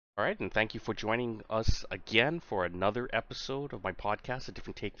All right, and thank you for joining us again for another episode of my podcast, A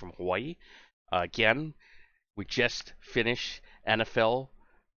Different Take from Hawaii. Again, we just finished NFL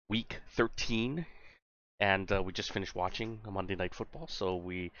Week 13, and we just finished watching Monday Night Football. So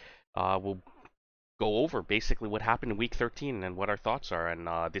we will go over basically what happened in Week 13 and what our thoughts are. And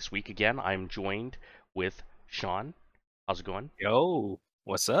this week again, I'm joined with Shaun. How's it going? Yo,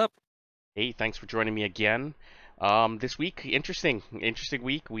 what's up? Hey, thanks for joining me again. This week, interesting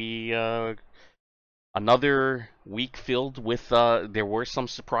week. We another week filled with there were some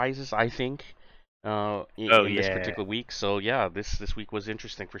surprises, I think, Oh in this yeah. particular week. So yeah, this week was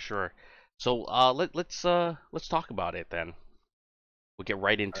interesting for sure. So let's talk about it then. We'll get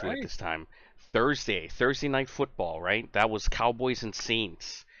right All into it right. this time. Thursday night football, right? That was Cowboys and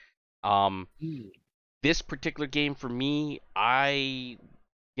Saints. Um, Mm. this particular game for me,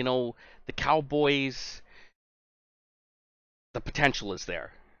 you know, the Cowboys, the potential is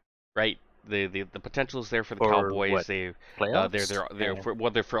there, right? The potential is there for the For Cowboys. what? Playoffs? They're for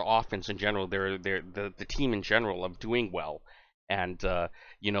well, they're for offense in general. They're the team in general of doing well, and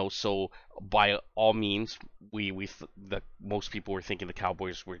so by all means, the most people were thinking the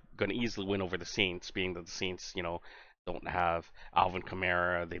Cowboys were going to easily win over the Saints, being that the Saints don't have Alvin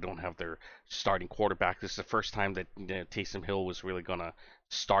Kamara, they don't have their starting quarterback. This is the first time that Taysom Hill was really going to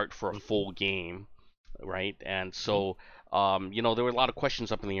start for a Hmm. full game, right? And Hmm. so there were a lot of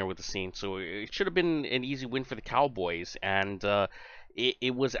questions up in the air with the Saints, so it should have been an easy win for the Cowboys, and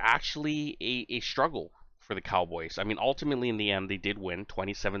it was actually a struggle for the Cowboys. I mean, ultimately in the end, they did win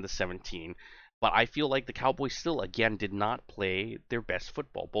 27-17, but I feel like the Cowboys still, again, did not play their best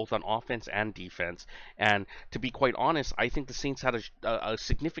football, both on offense and defense. And to be quite honest, I think the Saints had a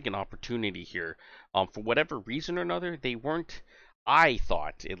significant opportunity here. For whatever reason or another, they weren't. I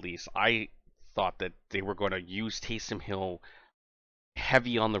thought, at least, I thought that they were going to use Taysom Hill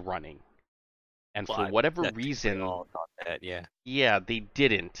heavy on the running. And Well, for whatever I think we reason, all thought that. Yeah. yeah, they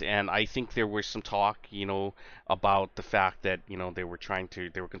didn't. And I think there was some talk, about the fact that, they were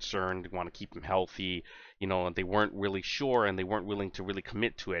concerned, they want to keep him healthy, and they weren't really sure and they weren't willing to really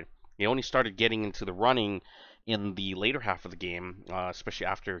commit to it. They only started getting into the running in the later half of the game, especially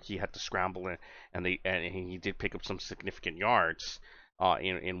after he had to scramble and he did pick up some significant yards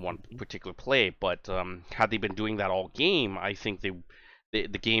in one Hmm. particular play. But had they been doing that all game, I think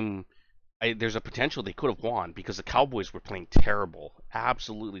the game there's a potential they could have won because the Cowboys were playing terrible,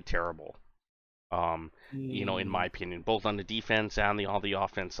 absolutely terrible. In my Mm. opinion, both on the defense and the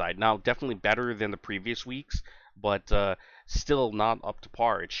offense side. Now, definitely better than the previous weeks, but still not up to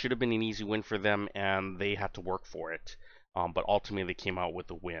par. It should have been an easy win for them, and they had to work for it. But ultimately, they came out with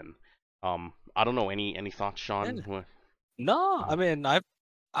the win. I don't know. Any thoughts, And Sean? no, Uh, I mean,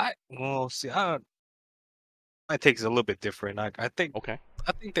 well, see, my take is a little bit different. okay.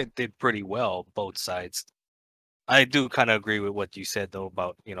 I think they did pretty well, both sides. I do kind of agree with what you said though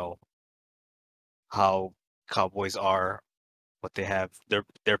about how Cowboys are, what they have,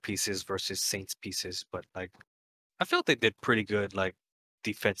 their pieces versus Saints pieces, but like I felt they did pretty good, like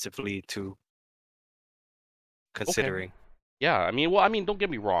defensively too, Okay. considering. Yeah. I mean, don't get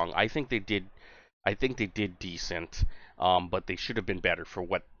me wrong. I think they did decent, but they should have been better for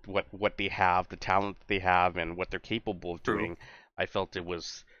what they have, the talent that they have, and what they're capable of True, doing. I felt it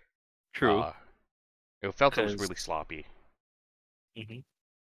was true. uh, it felt it was Because really sloppy. hmm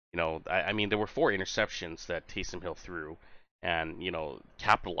I mean, there were four interceptions that Taysom Hill threw, and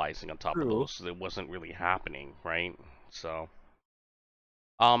capitalizing on top of true. those, so it wasn't really happening, right? So.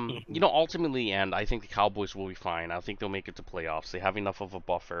 Hmm. Ultimately, and I think the Cowboys will be fine. I think they'll make it to playoffs. They have enough of a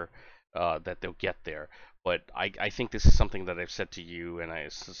buffer that they'll get there. But I think this is something that I've said to you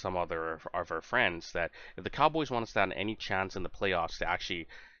and some other of our friends that if the Cowboys want to stand any chance in the playoffs to actually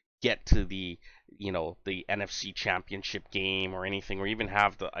get to the NFC Championship game or anything, or even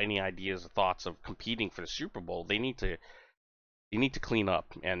have any ideas or thoughts of competing for the Super Bowl, they need to clean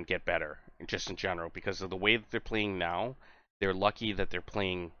up and get better, just in general, because of the way that they're playing now. They're lucky that they're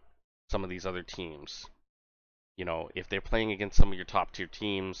playing some of these other teams. If they're playing against some of your top tier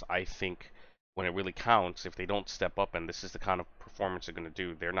teams, I think when it really counts, if they don't step up and this is the kind of performance they're going to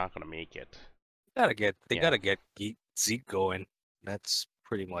do, they're not going to make it. They Yeah. gotta get Zeke going. That's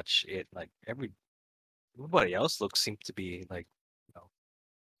pretty much it. Like everybody else seems to be like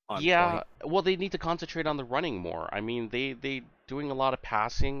on Yeah, point. well, they need to concentrate on the running more. I mean, they doing a lot of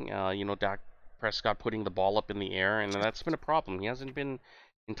passing. Dak Prescott putting the ball up in the air, and that's been a problem. He hasn't been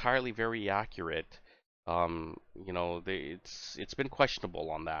entirely very accurate. It's been questionable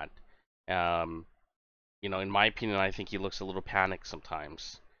on that. Um, in my opinion, I think he looks a little panicked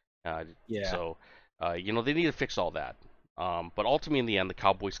sometimes. Uh, Yeah. so, they need to fix all that. But ultimately, in the end, the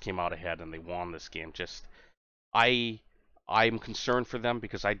Cowboys came out ahead and they won this game. Just I I'm concerned for them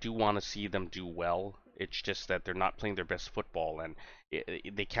because I do want to see them do well. It's just that they're not playing their best football, and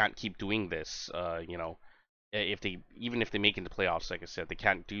they can't keep doing this. If they even if they make it into playoffs, like I said, they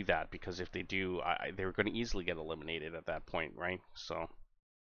can't do that because if they do, they're going to easily get eliminated at that point, right? So,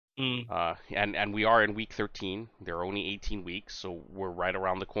 Mm, and we are in week 13. There are only 18 weeks, so we're right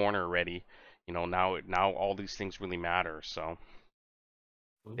around the corner already. Now all these things really matter. So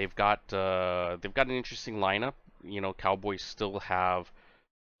mm, they've got an interesting lineup. Cowboys still have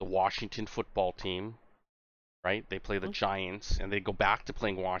the Washington football team, right? They play the mhm, Giants, and they go back to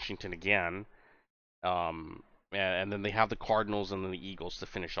playing Washington again. And then they have the Cardinals and then the Eagles to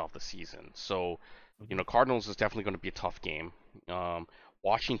finish off the season. So, mhm, Cardinals is definitely going to be a tough game. Um,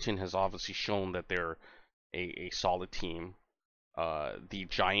 Washington has obviously shown that they're a solid team. The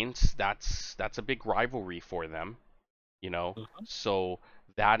Giants, that's a big rivalry for them, you know. mhm. So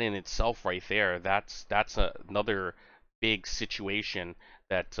that in itself, right there, that's another big situation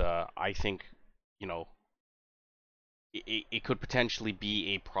that I think, you know, it could potentially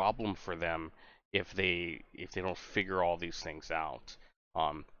be a problem for them if they don't figure all these things out.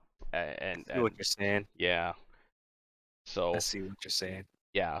 Um, I and see what and you're saying. yeah, I so see what you're saying.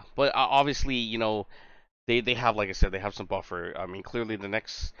 yeah, but obviously, they have, like I said, they have some buffer. I mean, clearly the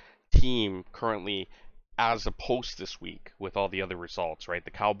next team currently, as opposed this week with all the other results, right?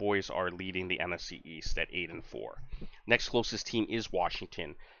 The Cowboys are leading the NFC East at 8-4. Next closest team is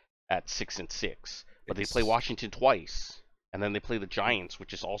Washington at 6-6, but they play It's Washington twice, and then they play the mm, Giants,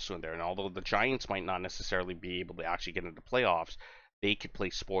 which is also in there. And although the Giants might not necessarily be able to actually get into playoffs, they could play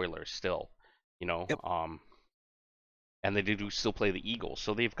spoilers still, you know. yep. And they do still play the Eagles,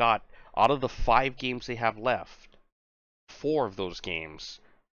 so they've got out of the 5 games they have left, 4 of those games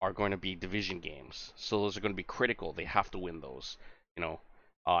are going to be division games. So those are going to be critical. They have to win those, you know.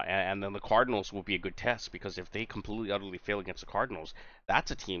 And then the Cardinals will be a good test because if they completely utterly fail against the Cardinals,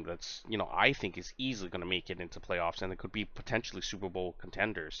 that's a team that's I think is easily going to make it into playoffs and it could be potentially Super Bowl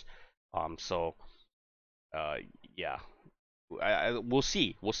contenders. So uh, yeah, we'll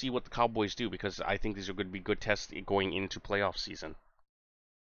see. We'll see what the Cowboys do because I think these are going to be good tests going into playoff season.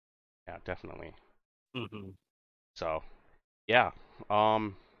 Yeah, definitely. Hmm. So yeah,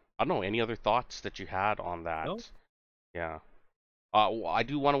 I don't know. Any other thoughts that you had on No. that? Yeah. I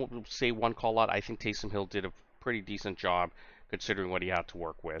do want to say one call out. I think Taysom Hill did a pretty decent job considering what he had to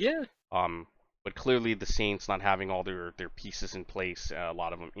work with. Yeah. Um, but clearly the Saints not having all their pieces in place, a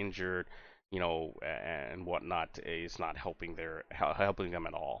lot of them injured, and whatnot, is not helping them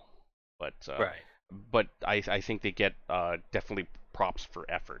at all. But uh, Right. but I think they get definitely props for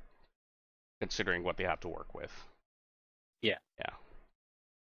effort considering what they have to work with. Yeah. Yeah,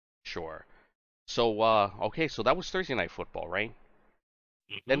 sure. So okay, so that was Thursday night football, right?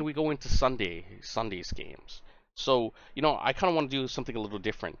 Hmm. Then we go into Sunday's games. So, I kind of want to do something a little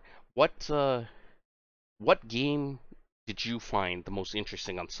different. What game did you find the most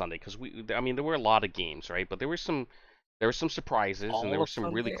interesting on Sunday? Because I mean, there were a lot of games, right? But there were some surprises and there All were of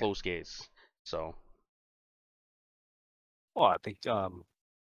some really Sunday. close games. So, Well, I think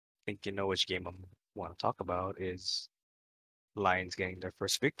you know which game I want to talk about is Lions getting their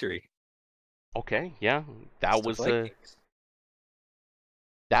first victory okay, yeah, that against the was Vikings.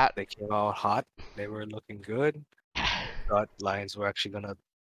 that They came out hot. They were looking good. Thought Lions were actually gonna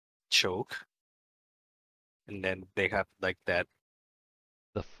choke, and then they have like that.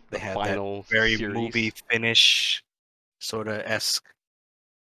 the They the had that final very movie series. finish, sort of esque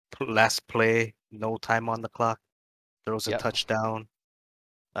last play, no time on the clock, throws a Yep. touchdown.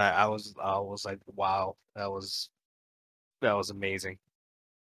 I was like, wow, that was amazing.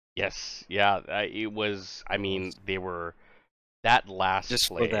 Yes. Yeah. It was. I It mean, was they were that last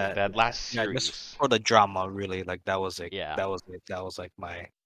just for play, that, that yeah, last yeah, just series. for the drama, really. Like that was it. Yeah. That was it. That was like my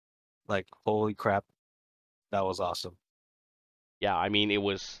like holy crap, that was awesome. Yeah. I mean, it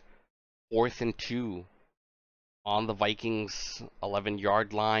was 4th and 2 on the Vikings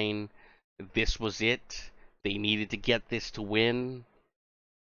 11-yard line. This was it. They needed to get this to win,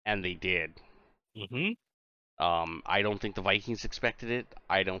 and they did. Hmm. I don't think the Vikings expected it.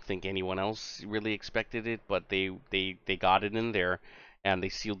 I don't think anyone else really expected it, but they got it in there, and they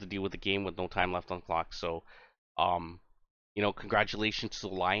sealed the deal with the game with no time left on the clock. So, um, congratulations to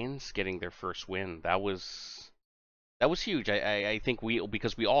the Lions getting their first win. That was huge. I think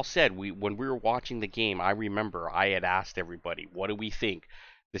because we all said when we were watching the game, I remember I had asked everybody, what do we think?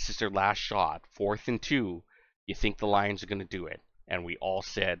 This is their last shot, 4th and 2. You think the Lions are gonna do it? And we all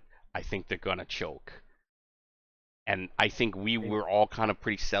said, I think they're gonna choke. And I think we Right. were all kind of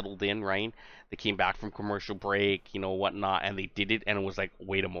pretty settled in, right? They came back from commercial break, whatnot, and they did it, and it was like,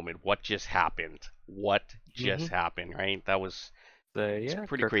 wait a moment, what just happened? What just Hmm. happened, right? It's Yeah,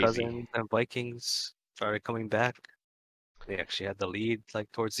 pretty Kirk crazy. Cousins and Vikings started coming back. They actually had the lead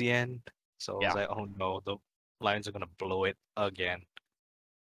like towards the end. So I was Yeah, like, oh no, the Lions are gonna blow it again.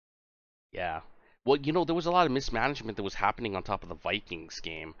 yeah. Well, there was a lot of mismanagement that was happening on top of the Vikings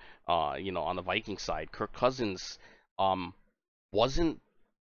game. On the Vikings side, Kirk Cousins, wasn't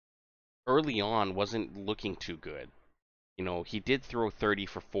early on wasn't looking too good. He did throw 30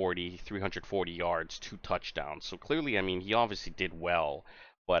 for 40, 340 yards, 2 touchdowns. So clearly, I mean, he obviously did well,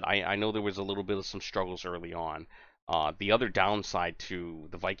 but I know there was a little bit of some struggles early on. The other downside to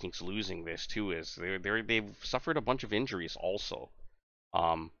the Vikings losing this too is they've suffered a bunch of injuries also.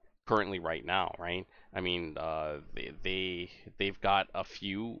 Um, Currently right now, right? I mean, they've got a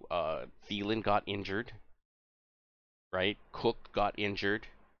few. Thielen got injured, right? Cook got injured.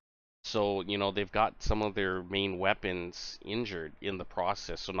 So, they've got some of their main weapons injured in the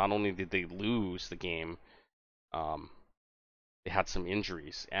process. So not only did they lose the game, um, they had some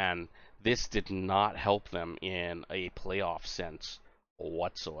injuries, and this did not help them in a playoff sense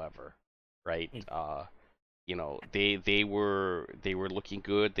whatsoever, right? Mm. They were looking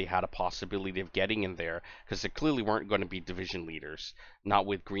good. They had a possibility of getting in there because they clearly weren't going to be division leaders, not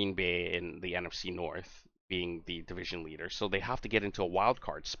with Green Bay in the NFC North being the division leader. So they have to get into a wild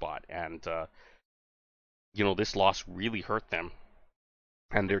card spot, and this loss really hurt them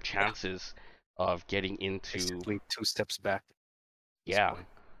and their Yeah, chances of getting into. basically two steps back at this Yeah, point.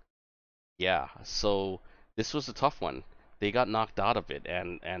 yeah. So this was a tough one. They got knocked out of it,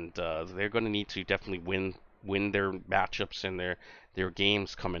 and they're going to need to definitely win their matchups and their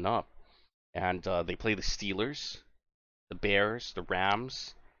games coming up. And they play the Steelers, the Bears, the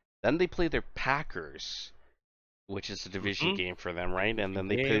Rams. Then they play their Packers, which is a division Mm-hmm. game for them, right? And Division then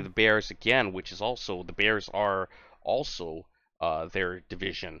they play the game. Bears again, which is also the Bears are also their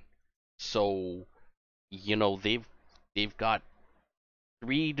division. So they've got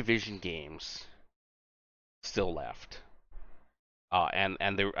 3 division games still left,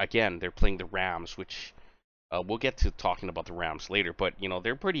 and they're playing the Rams, which we'll get to talking about the Rams later. But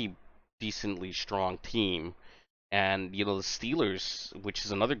they're a pretty decently strong team, and the Steelers, which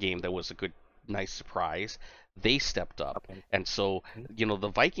is another game that was a good, nice surprise, they stepped up, Up and and so mhm. the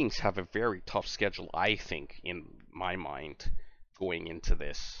Vikings have a very tough schedule, I think, in my mind, going into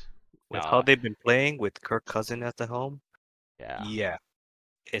this. With how Uh, they've been playing with Kirk Cousins at the helm, yeah. yeah,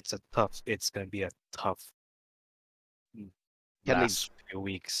 it's gonna be a tough Can they last few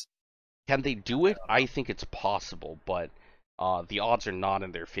weeks. Can they I do it? don't I know. think it's possible, but the odds are not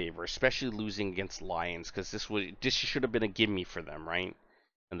in their favor, especially losing against Lions, because this should have been a gimme for them, right?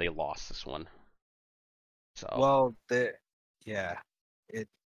 And they lost this one. So Well, yeah, it,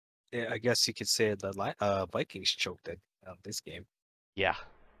 I guess you could say Vikings choked it this game. yeah,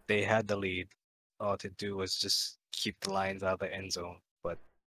 They had the lead. All to do was just keep the Lions out of the end zone. But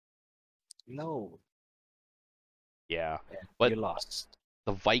no, yeah. and But you lost.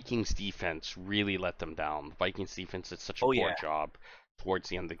 the Vikings defense really let them down. The Vikings defense did such a Oh poor yeah, job towards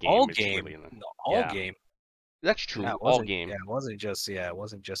the end of the all game. It's game, really no, all yeah, game. that's Yeah, true. All game. it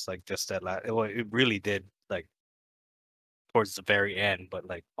wasn't just like just that last. It really did like towards the very end, but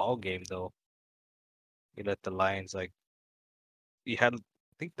like all game though, you let the Lions like you had. I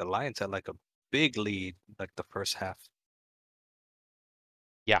think the Lions had like a big lead like the first half.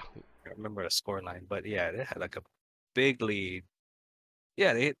 Yeah, I don't remember the score line, but yeah, they had like a big lead.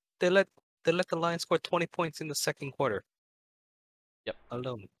 Yeah, they let they let the Lions score 20 points in the second quarter yep,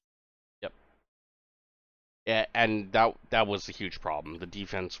 alone. yep. And that was a huge problem. The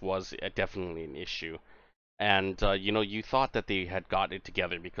defense was definitely an issue. And you thought that they had got it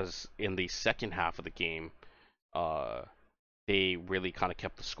together because in the second half of the game, uh, they really kind of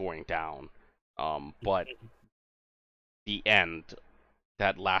kept the scoring down. But Mhm. the end,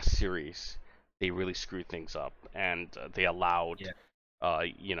 that last series, they really screwed things up, and Yeah. uh,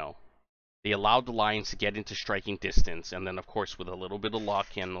 you know, they allowed the Lions to get into striking distance, and then of course with a little bit of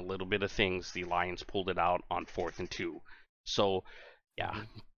luck and a little bit of things, the Lions pulled it out on 4th and 2. So yeah,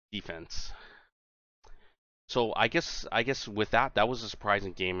 Mhm. defense. So I guess with that was a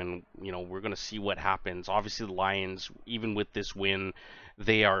surprising game, and we're gonna see what happens. Obviously, the Lions, even with this win,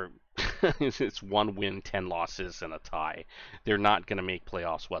 they are it's 1 win, 10 losses, and a tie. They're not gonna make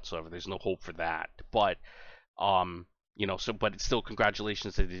playoffs whatsoever. There's no hope for that. But but it's still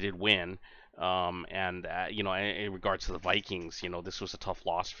congratulations that they did win. And in regards to the Vikings, this was a tough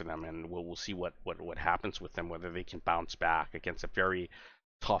loss for them, and we'll see what happens with them, whether they can bounce back against a very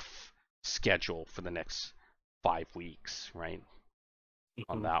tough schedule for the next 5 weeks, right?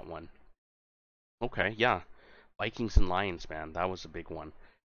 On Mhm. that one. Okay, yeah. Vikings and Lions, man, that was a big one.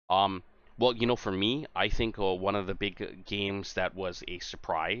 Um, well, for me, I think one of the big games that was a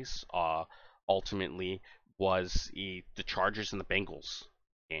surprise, ultimately, was the Chargers and the Bengals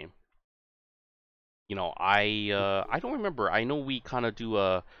game. I don't remember. I know we kind of do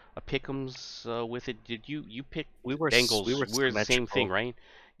a pick'ems with it. Did you pick We Bengals? were We're the same thing, symmetrical. right?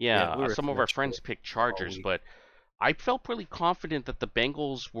 Yeah, Yeah. we were Some of our friends symmetrical picked all Chargers, week. but I felt pretty confident that the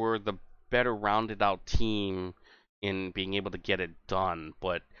Bengals were the better rounded out team in being able to get it done,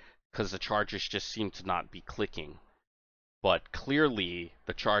 but because the Chargers just seemed to not be clicking. But clearly,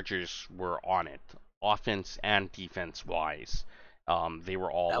 the Chargers were on it, offense and defense wise. They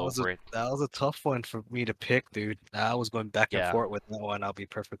were all over it. That was a tough one for me to pick, dude. I was going back and Yeah, forth with that one. I'll be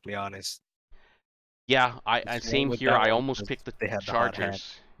perfectly honest. yeah. I Just went same with here. that I one almost because picked the they had the hot hand.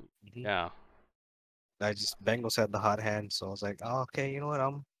 Chargers. Mhm. Yeah, I just Bengals had the hot hand, so I was like, oh, okay, you know what?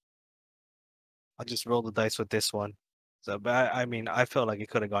 I'll just roll the dice with this one. So, but I mean, I felt like it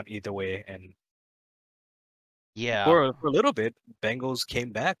could have gone either way, and yeah. for a little bit, Bengals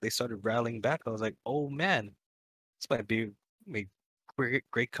came back. They started rallying back. I was like, oh man, this might be a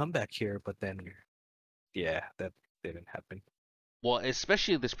great comeback here. But then, yeah, that didn't happen. Well,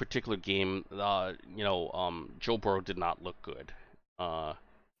 especially this particular game, Joe Burrow did not look good. Uh,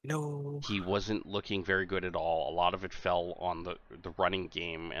 No, he wasn't looking very good at all. A lot of it fell on the running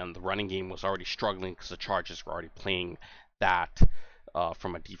game, and the running game was already struggling because the Chargers were already playing that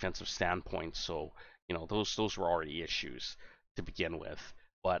from a defensive standpoint. So those were already issues to begin with.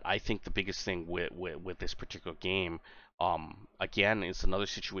 But I think the biggest thing with this particular game, again, is another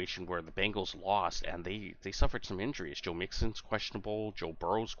situation where the Bengals lost and they suffered some injuries. Joe Mixon's questionable. Joe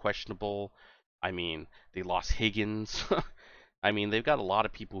Burrow's questionable. I mean, they lost Higgins. I mean, they've got a lot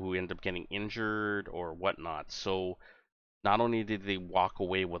of people who end up getting injured or whatnot. So not only did they walk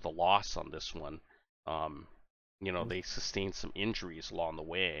away with a loss on this one, um, they sustained some injuries along the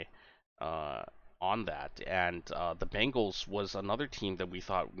way uh, on that. And the Bengals was another team that we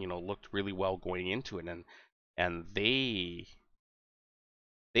thought looked really well going into it, and they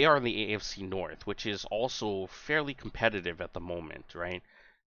are in the AFC North, which is also fairly competitive at the moment, right?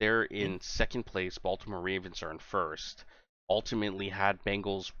 They're in second place. Baltimore Ravens are in first. Ultimately, had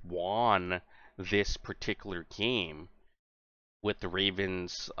Bengals won this particular game, with the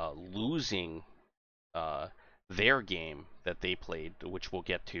Ravens losing uh, their game that they played, which we'll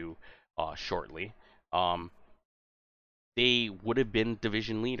get to shortly, um, they would have been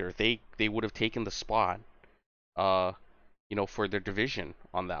division leader. They would have taken the spot, uh, for their division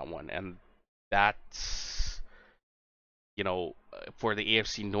on that one, and that's for the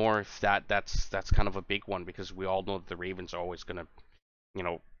AFC North, that's kind of a big one because we all know that the Ravens are always going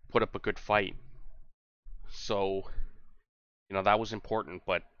to, put up a good fight. So, that was important,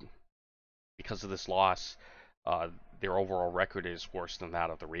 but because of this loss, uh, their overall record is worse than that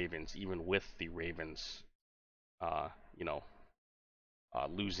of the Ravens, even with the Ravens, uh, you know,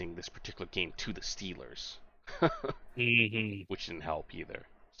 losing this particular game to the Steelers, Mm-hmm. which didn't help either.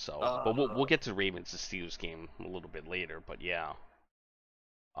 So, but we'll Uh, get to the Ravens Steelers game a little bit later. But yeah,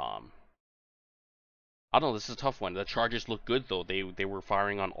 um, I don't know. This is a tough one. The Chargers look good though. They were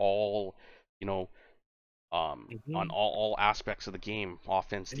firing on all, you know, on mhm. all aspects of the game,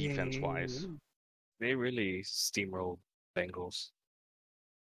 offense, defense wise. They they really steamrolled Bengals.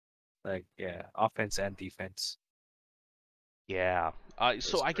 Like, yeah, offense and defense. Yeah. It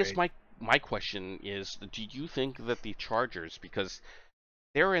So was I guess great. my question is, do you think that the Chargers, because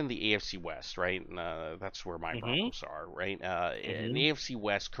they're in the AFC West, right? And, that's where my Mm-hmm. Broncos are, right? In Mm-hmm. the AFC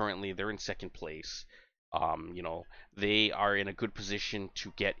West currently, they're in second place. They are in a good position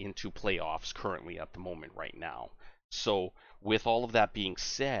to get into playoffs currently at the moment right now. So with all of that being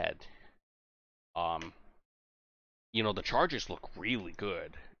said, um, the Chargers look really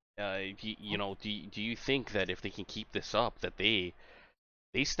good. Do you think that if they can keep this up, that they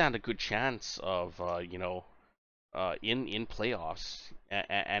stand a good chance of in playoffs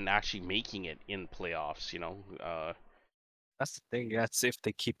and actually making it in playoffs. That's the thing. That's if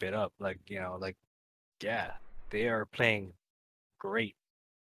they keep it up. Yeah, they are playing great,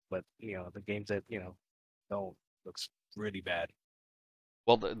 but the games that don't looks really bad.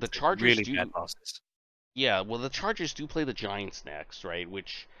 Well, the It's like Chargers really bad do. losses. Yeah, well, the Chargers do play the Giants next, right?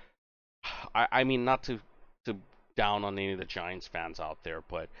 Which I mean, not to down on any of the Giants fans out there,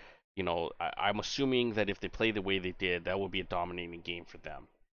 but I'm assuming that if they play the way they did, that would be a dominating game for them.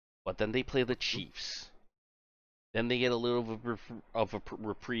 But then they play the Mhm. Chiefs. Then they get a little of a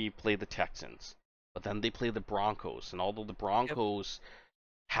reprieve, play the Texans. But then they play the Broncos. And although the Yep. Broncos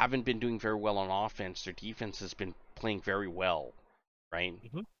haven't been doing very well on offense. Their defense has been playing very well, right?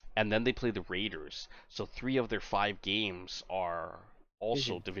 Mm-hmm. And then they play the Raiders. So three of their five games are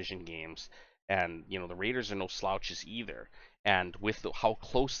also Vision. division games. And, the Raiders are no slouches either. And with how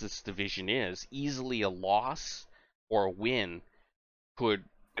close this division is, easily a loss or a win could,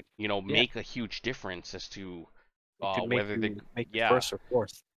 Yeah, make a huge difference as to it could whether they, make you yeah, first or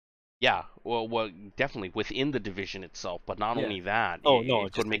fourth. yeah, well, definitely within the division itself. But not Yeah. only that, Oh no,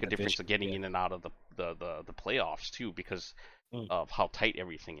 it could just in make a the difference vision. of getting Yeah. in and out of the playoffs too, because Mm. of how tight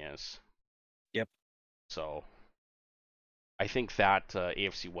everything is. Yep. So I think that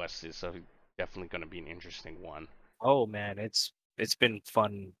AFC West is definitely going to be an interesting one. Oh man, it's been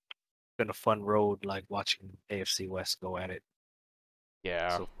fun. Been a fun road, like watching AFC West go at it.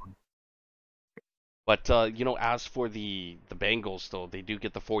 Yeah. So fun. But as for the Bengals though, they do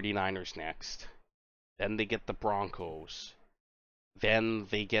get the 49ers next. Then they get the Broncos. Then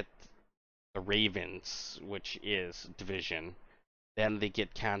they get the Ravens, which is division. Then they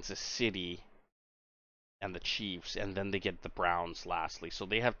get Kansas City and the Chiefs, and then they get the Browns lastly. So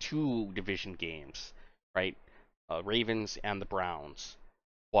they have two division games, right? Ravens and the Browns.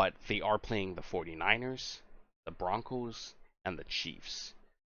 But they are playing the 49ers, the Broncos, and the Chiefs.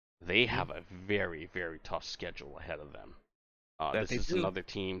 They Hmm. have a very, very tough schedule ahead of them. That This they is do. another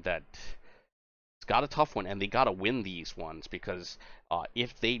team that it's got a tough one, and they got to win these ones because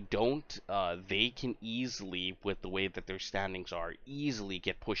if they don't, they can easily, with the way that their standings are, easily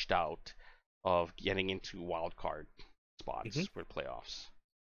get pushed out of getting into wild card Hmm. spots for playoffs.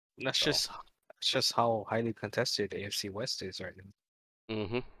 That's So, just that's just how highly contested AFC West is right now.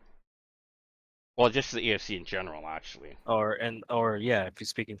 hmm well, just the AFC in general, actually. Or yeah, if you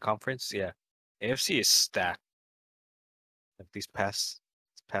speak in conference, yeah, AFC is stacked. Like these past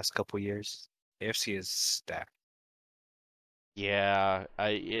couple years, AFC is stacked. Yeah,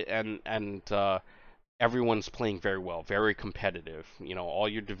 and everyone's playing very well, very competitive. All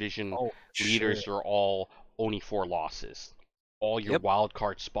your division Oh, sure. leaders are all only four losses. All your Yep. wild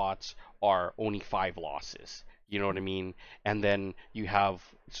card spots are only five losses. You know what I Mhm. mean? And then you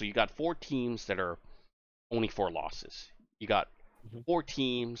got four teams that are only four losses. You got Mhm. four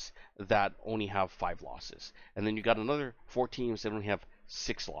teams that only have five losses. And then you got another four teams that only have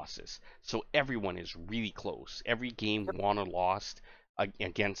six losses. So everyone is really close. Every game Yep. won or lost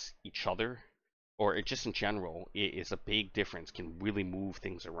against each other, or just in general, it is a big difference. Can really move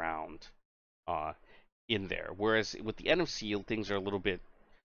things around uh, in there. Whereas with the NFC, things are a little bit,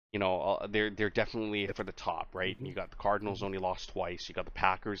 they're definitely Yep. for the top, right? Mhm. You got the Cardinals Mhm. only lost twice. You got the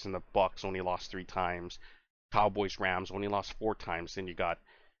Packers and the Bucks only lost three times. Cowboys, Rams only lost four times. Then you got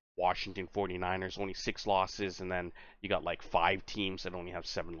Washington 49ers only six losses, and then you got like five teams that only have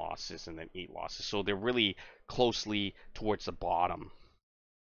seven losses and then eight losses. So they're really closely towards the bottom.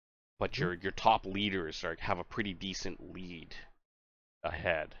 But Mhm. your top leaders have a pretty decent lead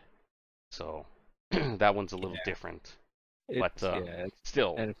ahead. So that one's a little Yeah. different. But It's yeah. It's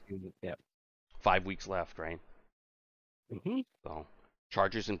still, NFC. Yeah. 5 weeks left, right? Hmm. So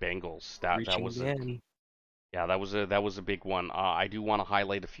Chargers and Bengals. That Reaching was the a end. Yeah, that was a big one. I do want to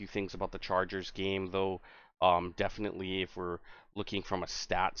highlight a few things about the Chargers game, though. Definitely, if we're looking from a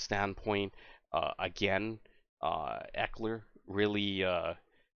stat standpoint, again, Eckler really, you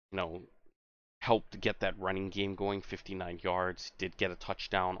know, helped get that running game going. 59 yards, did get a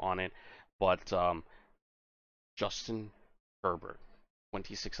touchdown on it, but Justin Herbert,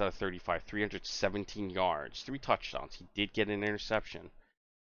 26 out of 35, 317 yards, three touchdowns. He did get an interception,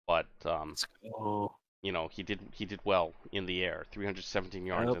 but Let's go. he did well in the air, 317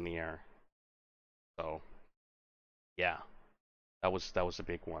 yards Yep. in the air. So yeah, that was a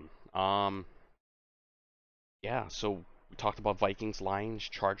big one. Yeah. So we talked about Vikings, Lions,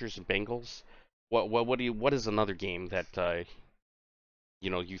 Chargers, and Bengals. What is another game that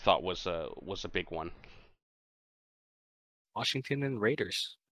you thought was a big one? Washington and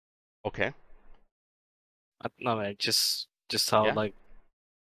Raiders. Okay. No, man, just how Yeah. like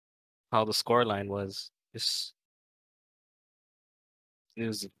how the score line was. Just it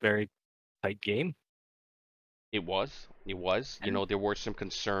was a very tight game. It was. It was. Yeah. There were some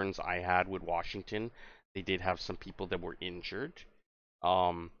concerns I had with Washington. They did have some people that were injured.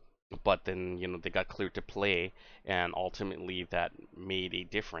 Um, but then, they got cleared to play, and ultimately that made a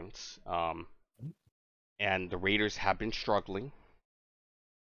difference. And the Raiders have been struggling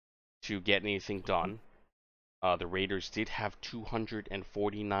to get anything Mhm. done. The Raiders did have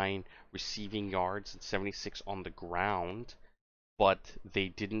 249 receiving yards and 76 on the ground, but they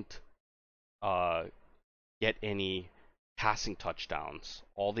didn't uh, get any passing touchdowns.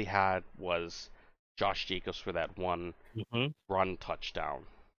 All they had was Josh Jacobs for that one Mhm. run touchdown.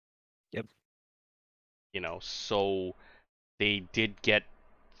 Yep. So they did get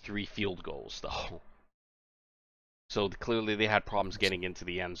 3 field goals though. So clearly they had problems getting into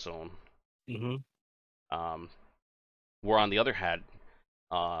the end zone. Mm-hmm. Um, where on the other hand,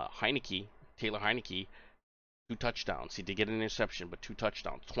 Heineke, Taylor Heineke, 2 touchdowns. He did get an interception, but 2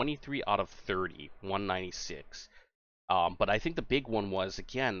 touchdowns. 23 out of 30, 196. But I think the big one was,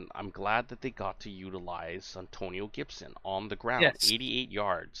 again, I'm glad that they got to utilize Antonio Gibson on the ground. Yes. 88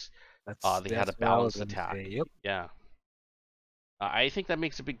 yards. That's They had a that's what I was balanced gonna attack. say. Yep. Yeah. I think that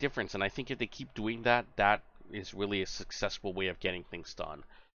makes a big difference, and I think if they keep doing that, that is really a successful way of getting things done.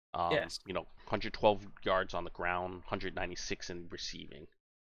 Yes. 112 yards on the ground, 196 in receiving.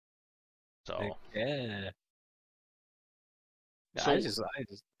 Like, So, yeah. Yeah, so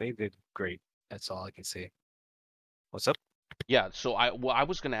they did great. That's all I can say. What's up? yeah. I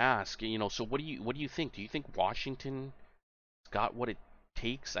was gonna ask, so what do you think? Do you think Washington got what it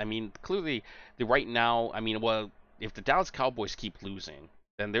takes? I mean, clearly, right now, I mean, well, if the Dallas Cowboys keep losing,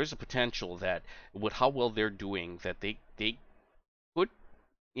 then there's a potential that with how well they're doing, that they could,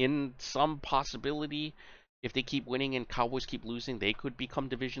 in some possibility, if they keep winning and Cowboys keep losing, they could become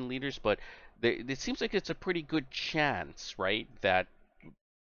division leaders. But it seems like it's a pretty good chance, right, that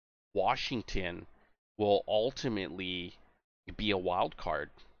Washington will ultimately be a wild card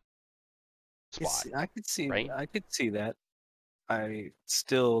spot, right? I could see that. I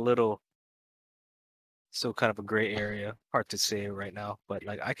still a little, still kind of a gray area. Hard to say right now, but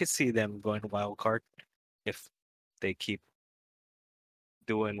like I could see them going wild card if they keep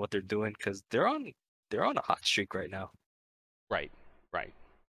doing what they're doing because they're on a hot streak right now. Right, right.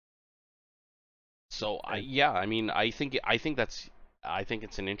 So And yeah, I mean, I think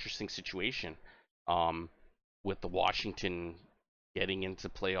it's an interesting situation, um, with the Washington getting into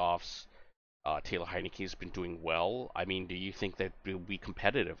playoffs. Taylor Heineke has been doing well. I mean, do you think that they'll be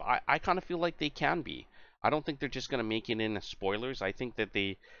competitive? I kind of feel like they can be. I don't think they're just going to make it in as spoilers. I think that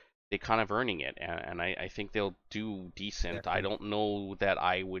they kind of earning it, and I think they'll do decent. I exactly. don't know that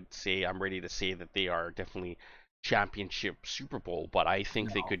I would say I'm ready to say that they are definitely championship Super Bowl, but I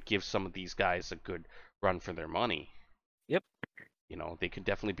think they No. could give some of these guys a good run for their money. Yep. They could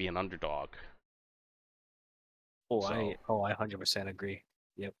definitely be an underdog. So Oh, I 100% agree.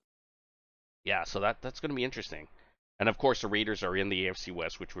 Yep. yeah, so that's going to be interesting. And of course, the Raiders are in the AFC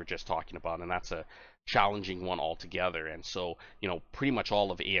West, which we're just talking about, and that's a challenging one altogether. And so, pretty much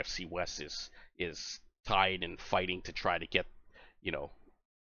all of AFC West is tied and fighting to try to get, you know,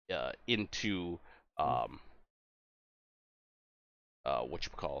 into um, what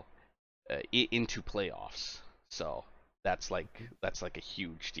you call into playoffs. So Mhm. that's like a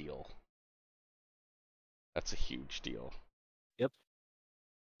huge deal. That's a huge deal. Yep.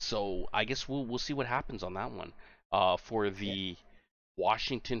 So I guess we'll see what happens on that one. For Yeah. the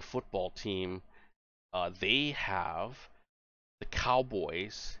Washington football team, they have the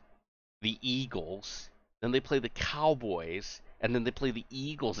Cowboys, the Eagles, then they play the Cowboys, and then they play the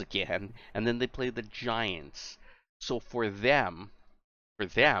Eagles again, and then they play the Giants. So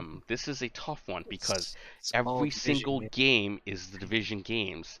this is a tough one because Small every division. single game is the division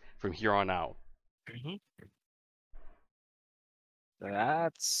games from here on out. Hmm.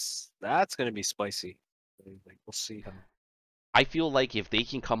 That's gonna be spicy. Like we'll see how. I feel like if they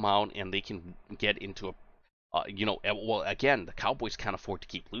can come out and they can get into a well, again, the Cowboys can't afford to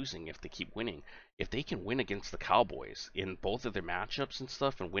keep losing if they keep winning. If they can win against the Cowboys in both of their matchups and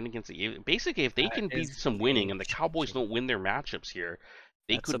stuff, and win against basically, if they That can be is some winning game and the Cowboys changing. don't win their matchups here,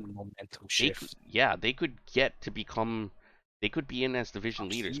 they That's a could, momentum shift. yeah, they could get to become, they could be in as division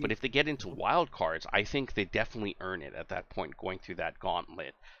Top leaders. But seed. if they get into Mhm. wild cards, I think they definitely earn it at that point, going through that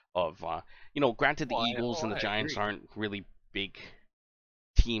gauntlet of, granted the Eagles and the I Giants agree. aren't really big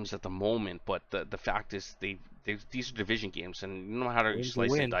teams at the moment, but the fact is these are division games, and no matter how you Win to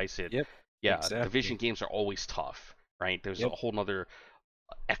slice and win. dice it, Yep. yeah, division Exactly. games are always tough, right? There's a Yep. whole nother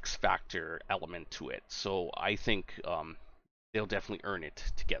X factor element to it, so I think they'll definitely earn it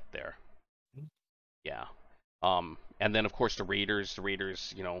to get there. Mhm. Yeah, and then of course the Raiders,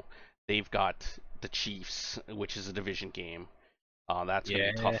 they've got the Chiefs, which is a division game. That's going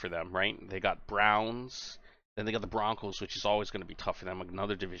to be tough Yeah. for them, right? They got Browns, then they got the Broncos, which is always going to be tough for them,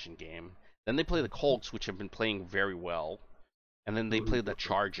 another division game. Then they play the Mhm. Colts, which have been playing very well, and then they play the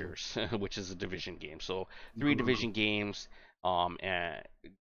Chargers, which is a division game. So 3 division games, and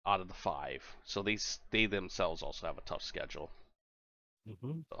out of the 5. So they themselves also have a tough schedule.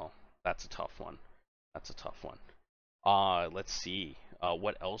 Mhm. So that's a tough one. That's a tough one. Let's see.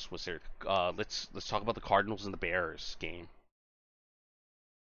 What else was there? Let's talk about the Cardinals and the Bears game.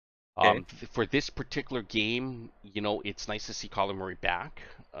 Okay. For this particular game, it's nice to see Kyler Murray back.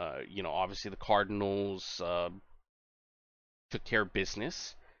 Obviously the Cardinals took care of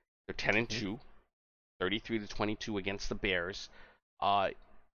business. They're 10 and Mhm. 2, 33 to 22 against the Bears. Uh,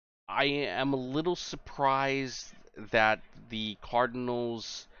 I am a little surprised that the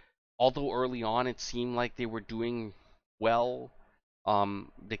Cardinals, although early on it seemed like they were doing well,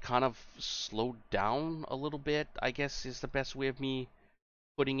 they kind of slowed down a little bit, I guess is the best way of me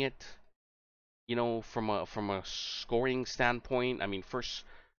putting it. From a scoring standpoint. I mean, first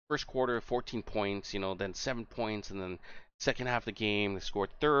quarter 14 points, then 7 points, and then second half of the game they scored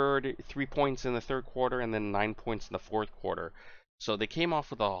 3 points in the third quarter, and then 9 points in the fourth quarter. So they came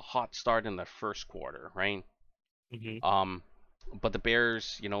off with a hot start in the first quarter, right? Mhm. Um, but the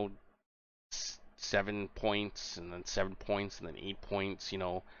Bears, 7 points, and then 7 points, and then 8 points.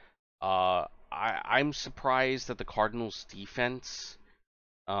 I'm surprised that the Cardinals defense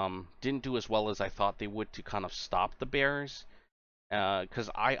didn't do as well as I thought they would to kind of stop the Bears. Because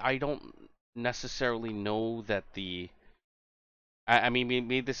I don't necessarily know that I mean,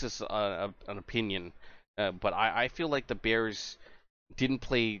 maybe this is an opinion, but I feel like the Bears didn't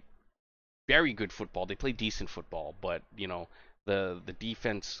play very good football. They played decent football, but the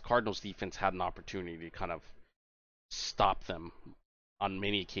defense, Cardinals defense, had an opportunity to kind of stop them on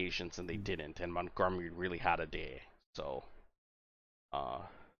many occasions, and they Mm. didn't. And Montgomery really had a day. So, uh,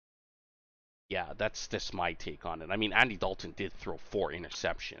 yeah, that's just my take on it. I mean, Andy Dalton did throw 4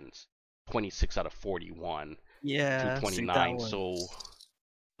 interceptions, 26 out of 41, Yeah, see that 229. one. So,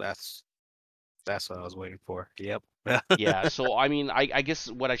 That's that's what I was waiting for. Yep. yeah, so I mean, I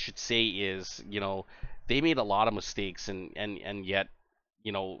guess what I should say is, they made a lot of mistakes, and yet,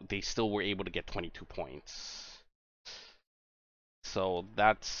 they still were able to get 22 points. So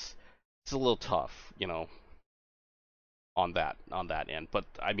that's it's a little tough, on that end. But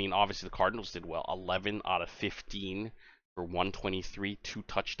I mean, obviously the Cardinals did well. 11 out of 15 for 123, 2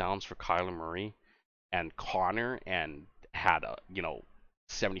 touchdowns for Kyler Murray and Connor, and had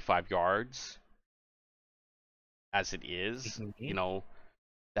 75 yards as it is. Mhm.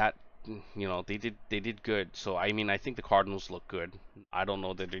 That they did good. So I mean, I think the Cardinals look good. I don't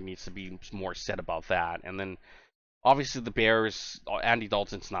know that there needs to be more said about that. And then obviously the Bears, Andy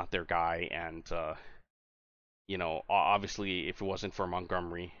Dalton's not their guy, and obviously, if it wasn't for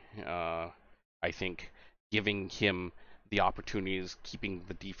Montgomery, I think giving him the opportunities, keeping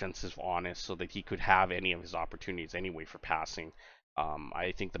the defenses honest so that he could have any of his opportunities anyway for passing,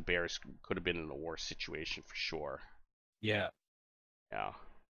 I think the Bears could have been in a worse situation for sure. Yeah. Yeah.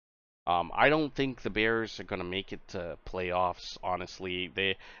 I don't think the Bears are going to make it to playoffs. Honestly,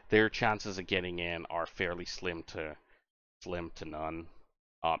 their chances of getting in are fairly slim to none.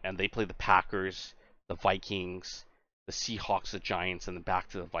 And they play the Packers, the Vikings, the Seahawks, the Giants, and then back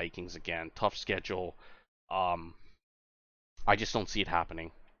to the Vikings again. Tough schedule. Um, I just don't see it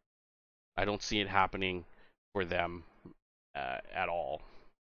happening. I don't see it happening for them at all.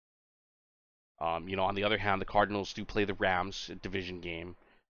 On the other hand, the Cardinals do play the Rams, a division game.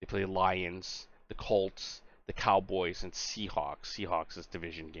 They play the Lions, the Colts, the Cowboys, and Seahawks. Seahawks is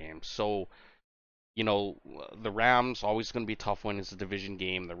division game. So, the Rams always going to be a tough one. It's a division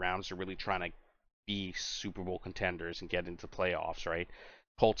game. The Rams are really trying to be Super Bowl contenders and get into playoffs, right?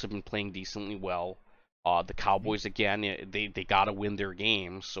 Colts have been playing decently well. The Mhm. Cowboys again, they got to win their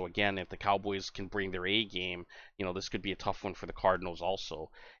games. So again, if the Cowboys can bring their A game, this could be a tough one for the Cardinals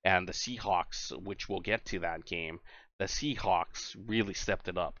also. And the Seahawks, which we'll get to that game, the Seahawks really stepped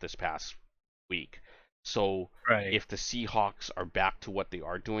it up this past week. So Right. if the Seahawks are back to what they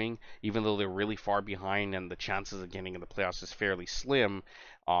are doing, even though they're really far behind and the chances of getting in the playoffs is fairly slim,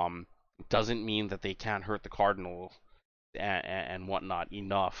 um, doesn't mean that they can't hurt the Cardinals and whatnot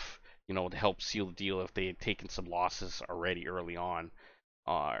enough, to help seal the deal if they had taken some losses already early on,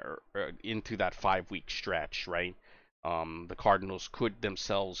 or into that 5 week stretch, right? The Cardinals could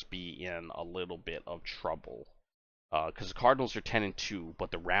themselves be in a little bit of trouble because the Cardinals are 10 and 2,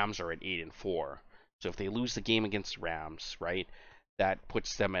 but the Rams are at 8 and 4. So if they lose the game against the Rams, right, that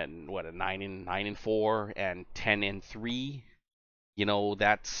puts them at what, a 9 and 4 and 10 and 3.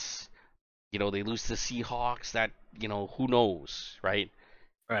 That's they lose to the Seahawks. That who knows, right?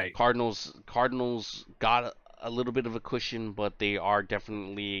 Right. Cardinals got a little bit of a cushion, but they are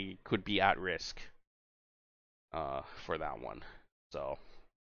definitely could be at risk for that one. So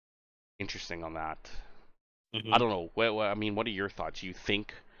interesting on that. I Mhm. don't know. I mean, what are your thoughts? Do you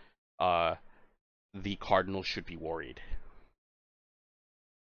think uh, the Cardinals should be worried?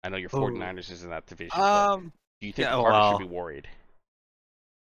 I know your Oh. 49ers is in that division, but Um. do you think the Yeah. Cardinals should be Well. worried?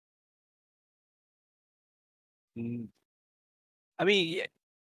 mm, I mean, yeah,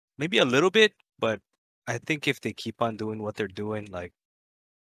 maybe a little bit, but I think if they keep on doing what they're doing, like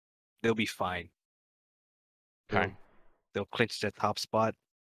they'll be fine. Okay. They'll they'll clinch the top spot,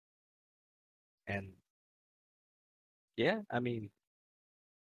 and yeah, I mean,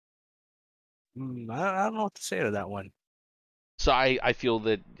 I don't know what to say to that one So I feel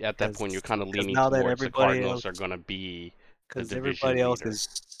that at that point you're because kind of leaning now that towards the everybody Cardinals else, are going to be the because division everybody else leader.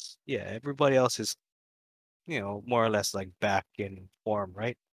 is, yeah, everybody else is, more or less like back in form,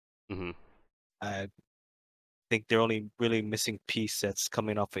 right? Hmm. I think the only really missing piece that's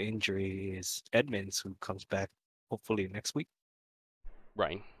coming off an injury is Edmonds, who comes back hopefully next week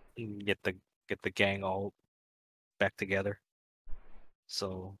Right. and get the gang all back together.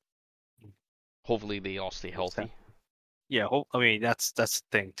 So Hopefully they all stay what's that? healthy. Yeah, hope. I mean, that's the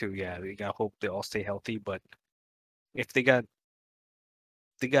thing too. Yeah, we got hope they all stay healthy. But if they got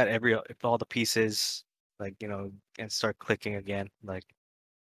if all the pieces like and start clicking again, like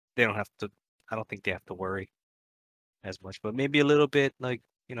they don't have to. I don't think they have to worry as much, but maybe a little bit, like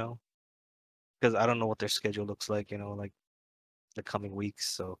because I don't know what their schedule looks like. Like the coming weeks.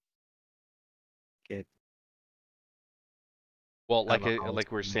 So it Well, I don't know how it's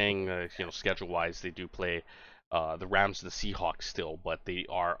like we are going to look. saying, schedule wise, they do play the Rams and the Seahawks still, but they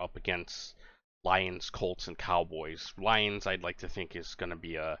are up against Lions, Colts, and Cowboys. Lions, I'd like to think is going to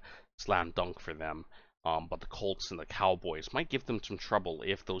be a slam dunk for them, but the Colts and the Cowboys might give them some trouble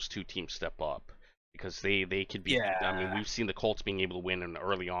if those two teams step up, because they could be. I mean, Yeah, we've seen the Colts being able to win, and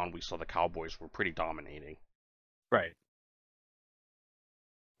early on we saw the Cowboys were pretty dominating. right,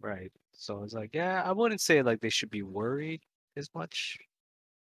 right. So it's like, yeah, I wouldn't say like they should be worried as much.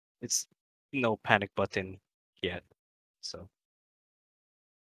 It's no panic button yet. So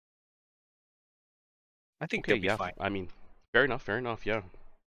I think Okay, they'll be yeah. fine. I mean, fair enough. Fair enough. Yeah.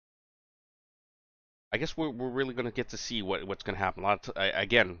 I guess we're really gonna get to see what's gonna happen.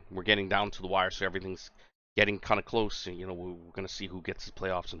 Again, we're getting down to the wire, so everything's getting kind of close. And, we're gonna see who gets the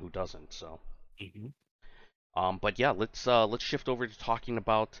playoffs and who doesn't. So, Hmm. but yeah, let's shift over to talking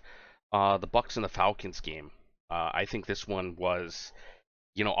about the Bucks and the Falcons game. I think this one was,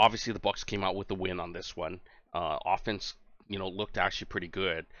 obviously the Bucks came out with the win on this one. Offense, looked actually pretty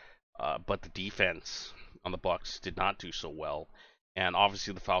good, but the defense on the Bucks did not do so well. And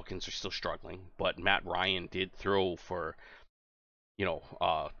obviously the Falcons are still struggling, but Matt Ryan did throw for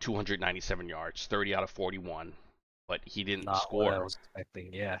 297 yards, 30 out of 41, but he didn't Not what I score. was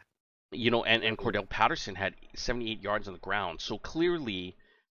expecting. Yeah. And Cordell Patterson had 78 yards on the ground, so clearly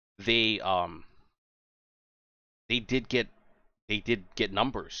they um they did get they did get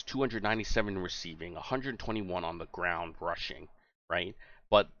numbers 297 receiving, 121 on the ground rushing, right?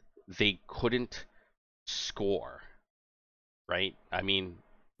 But they couldn't score, right? I mean,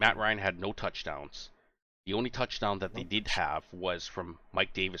 Matt Mm. Ryan had no touchdowns. The only touchdown that they No did touchdown. have was from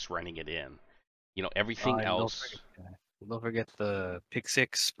Mike Davis running it in. Everything And don't forget, else. don't forget the pick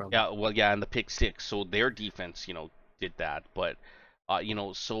six from. Yeah, well, yeah, and the pick six. So their defense, did that. But,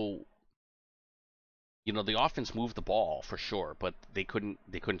 so the offense moved the ball for sure, but they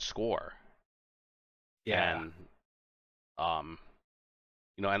couldn't score. Yeah. And um,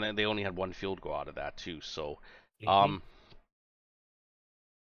 and then they only had one field goal out of that too. So, Hmm. um,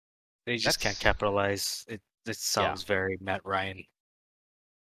 They just can't that's capitalize. It yeah, sounds very Matt Ryan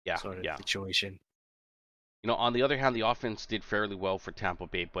yeah, sort of yeah. situation. On the other hand, the offense did fairly well for Tampa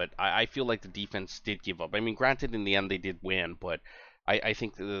Bay, but I feel like the defense did give up. I mean, granted, in the end they did win, but I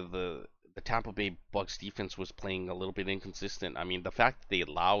think the Tampa Bay Bucks defense was playing a little bit inconsistent. I mean, the fact that they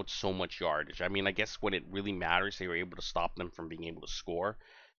allowed so much yardage. I mean, I guess when it really matters, they were able to stop them from being able to score.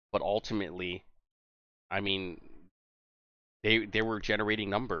 But ultimately, I mean, they were generating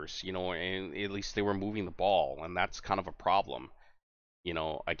numbers, and at least they were moving the ball, and that's kind of a problem.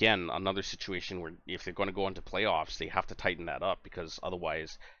 Again, another situation where if they're going to go into playoffs, they have to tighten that up because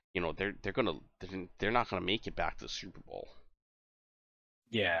otherwise, they're not going to make it back to the Super Bowl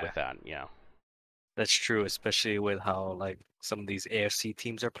Yeah, with that. Yeah, that's true, especially with how like some of these AFC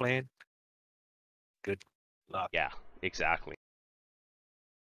teams are playing. Good luck. yeah, exactly.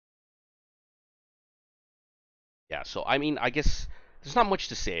 Yeah, so I mean, I guess there's not much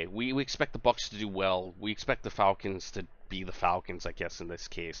to say. We expect the Bucks to do well. We expect the Falcons to be the Falcons, I guess, in this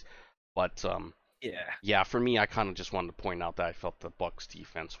case. But Yeah. yeah, for me, I kind of just wanted to point out that I felt the Bucks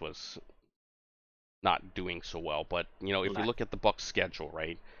defense was not doing so well. But if we Lack. look at the Bucks schedule,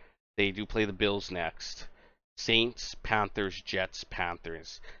 right? They do play the Bills next. Saints, Panthers, Jets,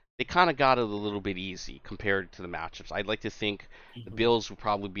 Panthers. They kind of got it a little bit easy compared to the matchups. I'd like to think the Hmm. Bills would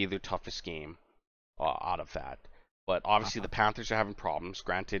probably be their toughest game out of that. But obviously the Uh-huh. Panthers are having problems.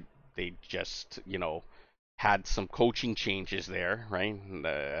 Granted, they just, had some coaching changes there, right,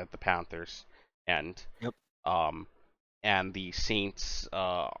 at the Panthers, and Yep. um, and the Saints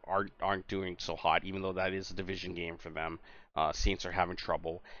aren't doing so hot, even though that is a division game for them. Saints are having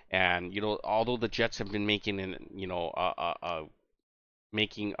trouble, and although the Jets have been making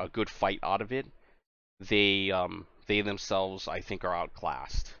a good fight out of it, they themselves I think are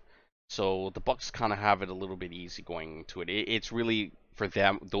outclassed. So the Bucks kind of have it a little bit easy going into it. It's really for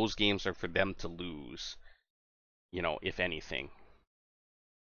them; those games are for them to lose, if anything,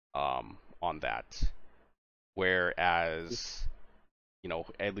 on that. Whereas,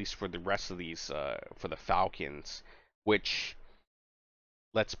 at least for the rest of these, for the Falcons, which,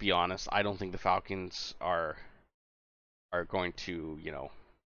 let's be honest, I don't think the Falcons are going to,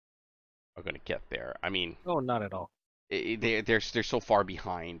 are going to get there. I mean, Oh, not at all. they're so far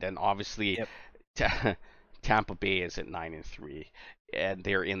behind, and obviously Yep. Tampa Bay is at 9-3, and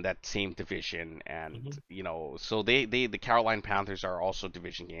they're in that same division, and Hmm. so the Carolina Panthers are also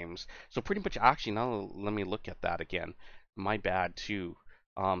division games. So pretty much, actually, now let me look at that again. My bad too.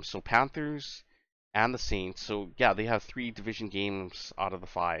 So Panthers and the Saints. So yeah, they have 3 division games out of the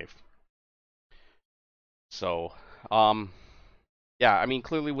 5. So yeah, I mean,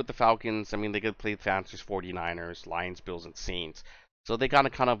 clearly with the Falcons, I mean, they could play the Panthers, 49ers, Lions, Bills, and Saints. So they got a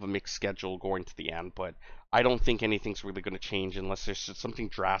kind of a mixed schedule going to the end, but I don't think anything's really going to change unless there's something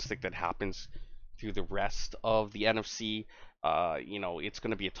drastic that happens through the rest of the NFC. It's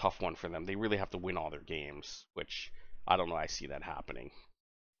going to be a tough one for them. They really have to win all their games, which I don't know. I see that happening.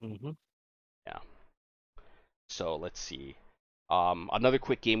 Hmm. Yeah. So let's see. Another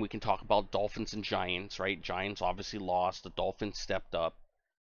quick game we can talk about: Dolphins and Giants. Right? Giants obviously lost. The Dolphins stepped up.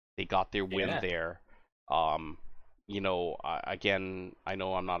 They got their win Yeah. there. Again, I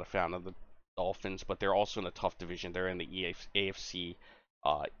know I'm not a fan of the Dolphins, but they're also in a tough division. They're in the AFC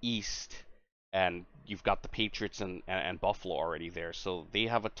East, and you've got the Patriots and Buffalo already there, so they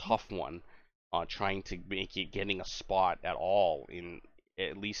have a tough one trying to make it getting a spot at all in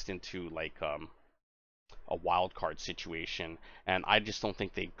at least into like a wild card situation, and I just don't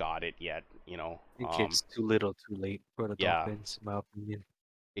think they've got it yet. I think it's too little, too late for the Yeah, Dolphins, in my opinion.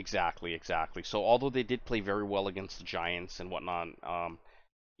 exactly, exactly. So although they did play very well against the Giants and whatnot,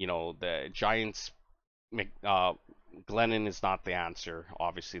 the Giants, Glennon is not the answer.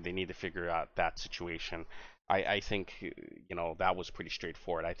 Obviously, they need to figure out that situation. I think that was pretty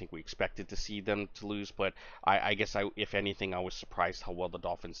straightforward. I think we expected to see them to lose, but I guess if anything, I was surprised how well the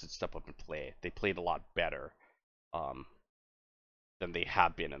Dolphins did step up and play. They played a lot better um, than they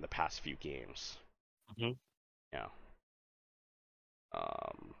have been in the past few games. Hmm. Yeah.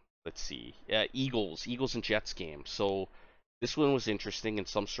 Um, let's see. Eagles and Jets game. So this one was interesting. In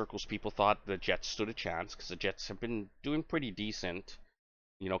some circles, people thought the Jets stood a chance because the Jets have been doing pretty decent,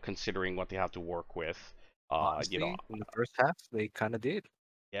 considering what they have to work with. Uh, you know, Honestly, in the first half, they kind of did.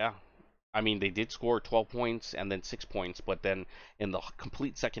 yeah. I mean, they did score 12 points and then 6 points, but then in the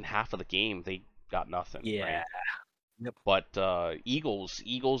complete second half of the game, they got nothing, Yeah. right? Yep. But Eagles,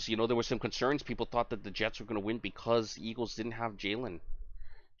 there were some concerns. People thought that the Jets were going to win because the Eagles didn't have Jalen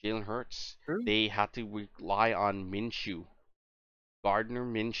Hurts. True. They had to rely on Minshew, Gardner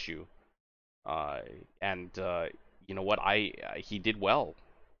Minshew, uh, and you know what? He did well.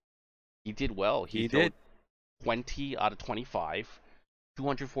 He did well. He He threw did. 20 out of 25,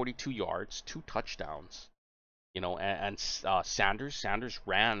 242 yards, 2 touchdowns. And Sanders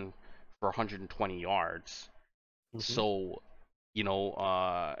ran for 120 yards. Hmm. So, you know,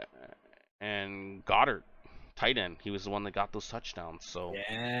 uh, and Goddard, tight end, he was the one that got those touchdowns. So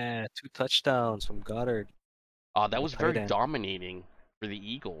Yeah, 2 touchdowns from Goddard that and the was tight very end. dominating for the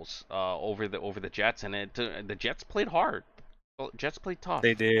Eagles over the Jets, and the Jets played hard. Well, Jets played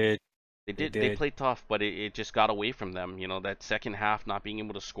They tough. did. They They did. They did. played tough, but it just got away from them. That second half not being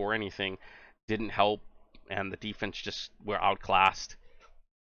able to score anything didn't help, and the defense just were outclassed.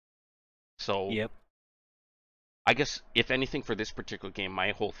 So Yep. I guess if anything for this particular game,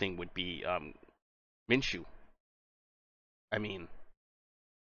 my whole thing would be Minshew. I mean,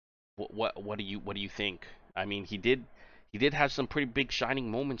 what do you think? I mean, he did have some pretty big shining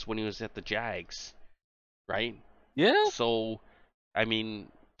moments when he was at the Jags, right? Yeah. So, I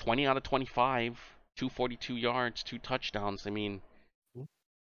mean, 20 out of 25, 242 yards, 2 touchdowns. I mean,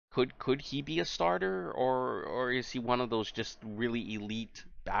 could he be a starter, or is he one of those just really elite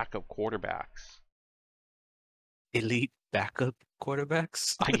backup quarterbacks? Elite backup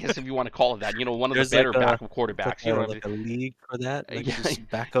quarterbacks. I guess if you want to call it that, one of the There's like better a backup there's like quarterbacks. You a don't like have a league for that, like to, just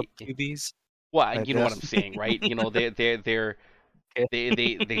backup QBs well, like you know what that. I'm saying, right? They're Okay.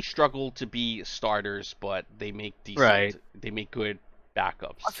 they struggle to be starters, but they make Right. decent. They make good.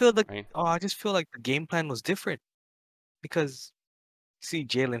 I backups, feel like right? I just feel like the game plan was different because see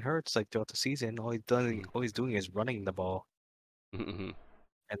Jalen Hurts like throughout the season, all he's doing is running the ball, Hmm.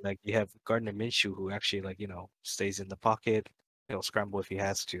 and like you have Gardner Minshew who actually like stays in the pocket, he'll scramble if he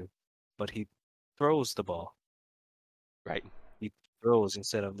has to, but he throws the ball. Right. He throws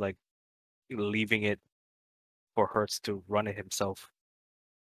instead of like leaving it for Hurts to run it himself,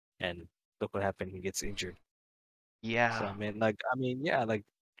 and look what happened, he gets injured. So Yeah. I mean, yeah, like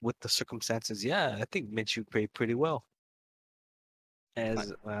with the circumstances, yeah, I think Minshew played pretty well. I,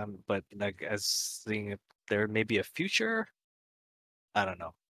 But like as seeing if there may be a future, I don't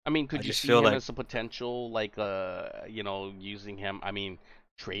know. I mean, I could you just see feel him like as a potential, like, using him? I mean,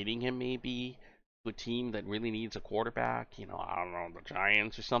 trading him maybe to a team that really needs a quarterback. I don't know, the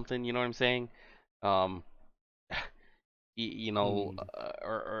Giants or something. You know what I'm saying? Um, hmm,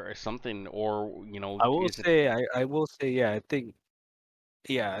 or something, or is it I will say yeah, I think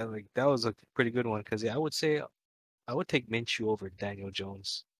yeah, like that was a pretty good one because yeah, I would say I would take Minshew over Daniel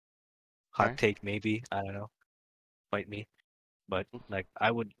Jones. Hot okay? take maybe, I don't know, fight me, but like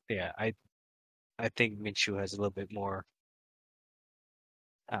I would yeah, I think Minshew has a little bit more,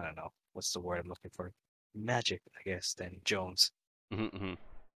 I don't know, what's the word I'm looking for? Magic, I guess, than Jones. Mm-hmm.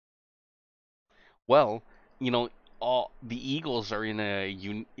 Well, you know, all the Eagles are in a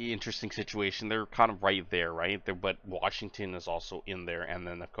interesting situation. They're kind of right there, right? But Washington is also in there, and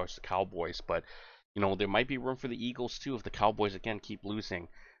then of course the Cowboys. But there might be room for the Eagles too if the Cowboys again keep losing.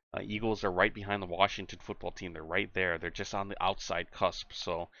 Eagles are right behind the Washington football team. They're right there. They're just on the outside cusp.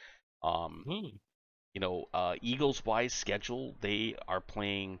 So, um, Hmm. Eagles wise schedule, they are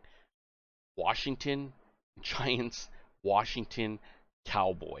playing Washington, Giants, Washington,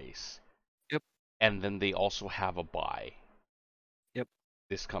 Cowboys, Yep, and then they also have a bye yep.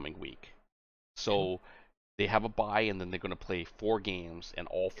 this coming week. Mhm. So they have a bye, and then they're going to play 4 games, and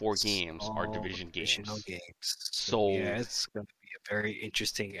all four It's games are all division divisional games. games. So So yeah, it's gonna be a very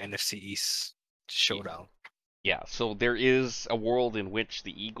interesting NFC East showdown. yeah, so there is a world in which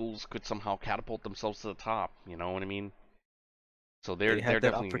the Eagles could somehow catapult themselves to the top. You know what I mean? So they're They they're had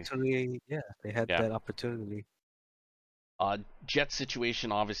that definitely, opportunity. Yeah, they had yeah. that opportunity. Jet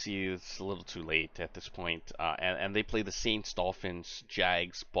situation obviously is a little too late at this point, and they play the Saints, Dolphins,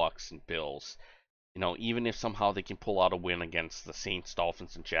 Jags, Bucks, and Bills. Even if somehow they can pull out a win against the Saints,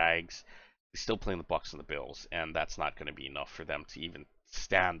 Dolphins, and Jags, they're still playing the Bucks and the Bills, and that's not going to be enough for them to even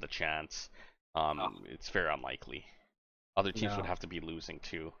stand the chance. Oh, It's very unlikely. Other teams would no. have to be losing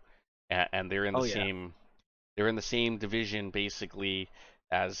too, and they're in the Oh yeah. same division basically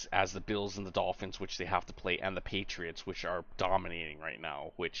as the Bills and the Dolphins, which they have to play, and the Patriots, which are dominating right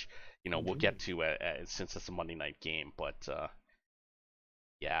now. Which we'll Mhm. get to since it's a Monday night game, but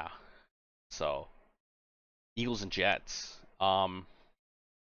yeah. So Eagles and Jets.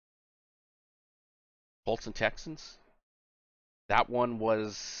 Colts and Texans. That one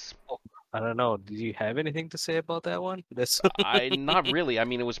was Oh, I don't know. Do you have anything to say about that one? That's I not really. I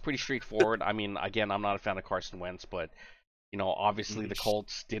mean, it was pretty straightforward. I mean, again, I'm not a fan of Carson Wentz, but obviously the Mhm.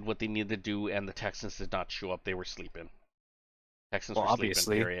 Colts did what they needed to do, and the Texans did not show up. They were sleeping. Texans Well, were sleeping.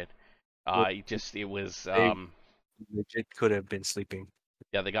 obviously, Period. they It was they legit could have been sleeping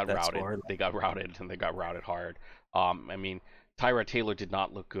yeah, they got that routed. score. They got routed, and they got routed hard. I mean, Tyrod Taylor did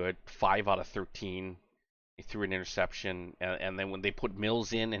not look good. 5 out of 13. He threw an interception, and then when they put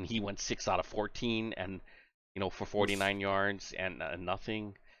Mills in, and he went 6 out of 14, and for Oof. 49 yards and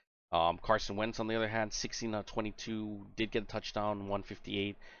nothing. Carson Wentz, on the other hand, 16 out of 22, did get a touchdown,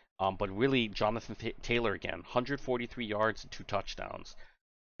 158. But really, Jonathan Taylor again, 143 yards and 2 touchdowns.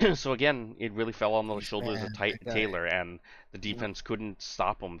 So again, it really fell on the He's shoulders of man, that guy. Taylor, and the Mhm. defense couldn't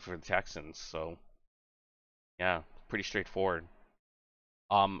stop him for the Texans. So yeah, pretty straightforward.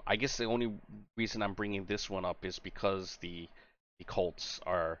 I guess the only reason I'm bringing this one up is because the Colts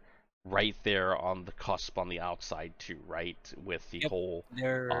are right there on the cusp on the outside too, right? With the Yep, whole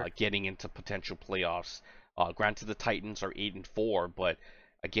they're getting into potential playoffs. Granted, the Titans are 8-4, but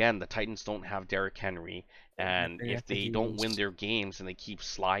again, the Titans don't have Derrick Henry, and if Anthony they don't win Hughes. their games and they keep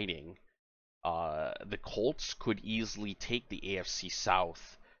sliding, the Colts could easily take the AFC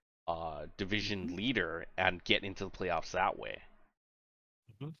South division Mhm, leader and get into the playoffs that way,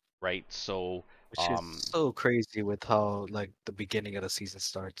 mhm. right? So, Which is um, so crazy with how like the beginning of the season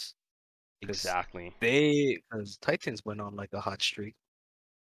starts. Because exactly. because Titans went on like a hot streak,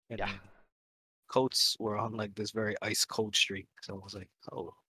 and Yeah. then Colts were on like this very ice cold streak. So I was like,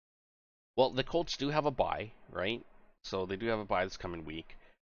 oh, Well, the Colts do have a bye, right? So they do have a bye this coming week,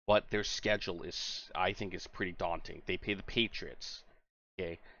 but their schedule I think, is pretty daunting. They pay the Patriots.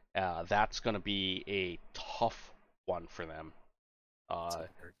 Okay, that's going to be a tough one for them. Uh, So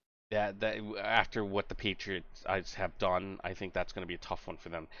hard. that after what the Patriots have done, I think that's going to be a tough one for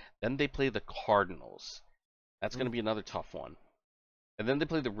them. Then they play the Cardinals. That's going to Mm, be another tough one. And then they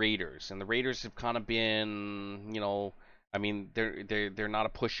play the Raiders, and the Raiders have kind of been, I mean, they're not a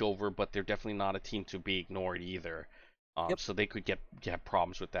pushover, but they're definitely not a team to be ignored either. yep. So they could get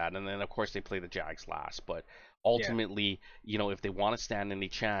problems with that. And then of course they play the Jags last, but Yeah. ultimately, if they want to stand any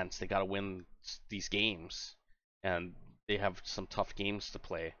chance, they got to win these games, and they have some tough games to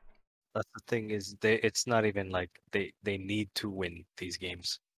play. That's the thing is it's not even like they need to win these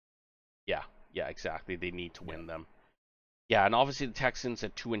games. Yeah, yeah, exactly. They need to Yeah. win them. Yeah, and obviously the Texans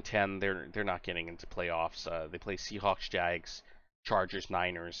at 2-10, they're not getting into playoffs. They play Seahawks, Jags, Chargers,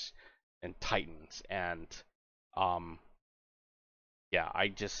 Niners, and Titans. And um, yeah,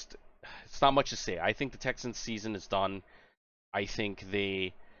 it's not much to say. I think the Texans season is done. I think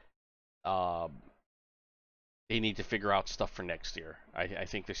uh, they need to figure out stuff for next year. I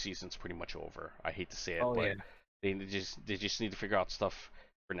think their season's pretty much over. I hate to say it, Oh but yeah. they just need to figure out stuff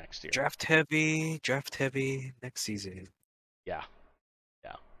for next year. Draft heavy next season. Yeah,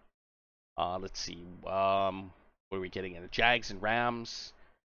 yeah. Let's see. What are we getting in? The Jags and Rams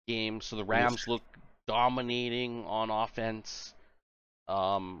game. So the Oof, Rams look dominating on offense.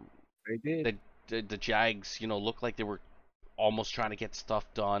 Um, they did. the Jags, looked like they were almost trying to get stuff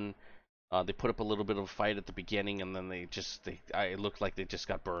done. They put up a little bit of a fight at the beginning, and then it looked like they just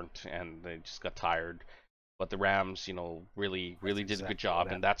got burnt and they just got tired. But the Rams, really, That's really did a good exactly what job,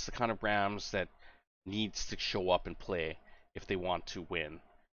 and happened. that's the kind of Rams that needs to show up and play if they want to win.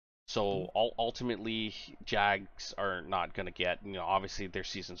 Mhm, So ultimately, Jags are not going to get, obviously their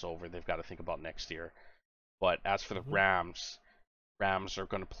season's over. They've got to think about next year. But as for the mhm. Rams are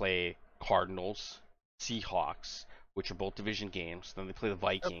going to play Cardinals, Seahawks, which are both division games. Then they play the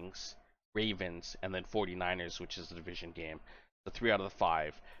Yep. Vikings, Ravens, and then 49ers, which is the division game. The three out of the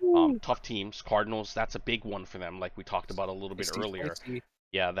five. Woo. Tough teams. Cardinals, that's a big one for them, like we talked about a little bit Spicy, earlier. spicy.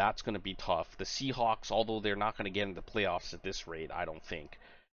 Yeah, that's going to be tough. The Seahawks, although they're not going to get into playoffs at this rate, I don't think.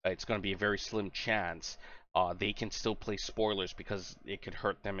 It's going to be a very slim chance. They can still play spoilers because it could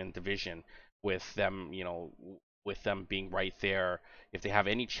hurt them in division with them, with them being right there. If they have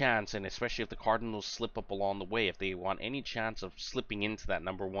any chance, and especially if the Cardinals slip up along the way, if they want any chance of slipping into that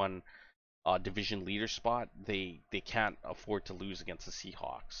number one division leader spot, they can't afford to lose against the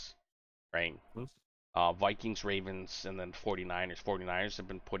Seahawks, right? Mhm. Vikings, Ravens, and then 49ers. 49ers have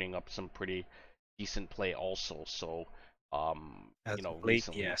been putting up some pretty decent play also. So, As of late,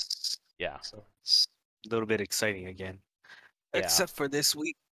 recently, yes. yeah, So it's a little bit exciting again. yeah. Except for this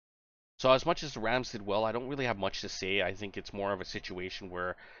week. So as much as the Rams did well, I don't really have much to say. I think it's more of a situation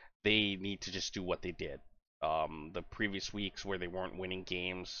where they need to just do what they did. The previous weeks where they weren't winning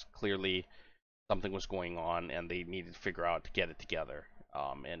games, clearly something was going on, and they needed to figure out to get it together.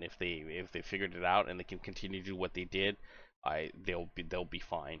 And if they figured it out and they can continue to do what they did, they'll be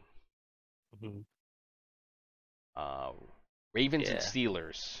fine. Mhm. Uh, Ravens and Yeah.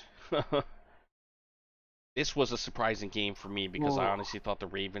 Steelers. This was a surprising game for me because I Oh, honestly thought the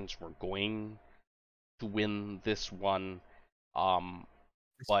Ravens were going to win this one. Um,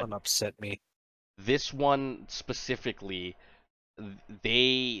 this but one upset me. this one specifically,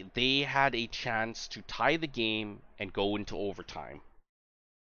 they had a chance to tie the game and go into overtime,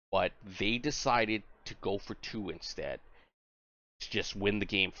 but they decided to go for two instead, to just win the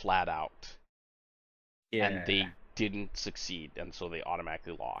game flat out, and Yeah. they didn't succeed, and so they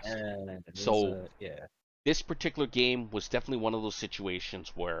automatically lost. And it was So yeah. this particular game was definitely one of those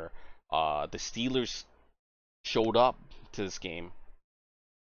situations where the Steelers showed up to this game,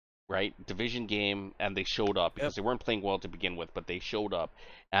 right? Division game, and they showed up Yep. because they weren't playing well to begin with, but they showed up,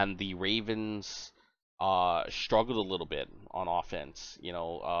 and the Ravens struggled a little bit on offense.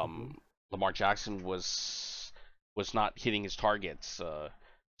 Mhm. Lamar Jackson was not hitting his targets,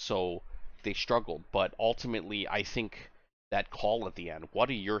 so they struggled. But ultimately, I think that call at the end. What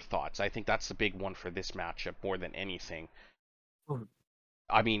are your thoughts? I think that's the big one for this matchup more than anything.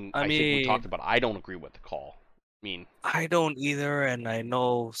 I mean, I I think we talked mean, about it. I don't agree with the call. I mean, I don't either, and I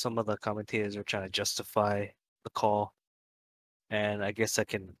know some of the commentators are trying to justify the call, and I guess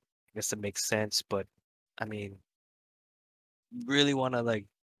it makes sense, but I mean, you really want to like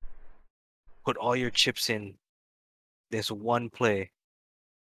put all your chips in this one play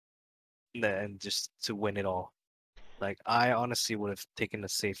and just to win it all. Like I honestly would have taken the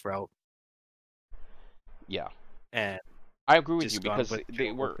safe route yeah, and I agree with you just gone because with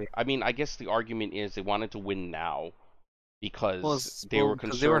they field goal were. kick. I mean, I guess the argument is they wanted to win now because they Well, were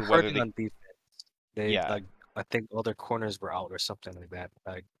because they were concerned whether hurting they. on defense. They Yeah, like I think all their corners were out or something like that.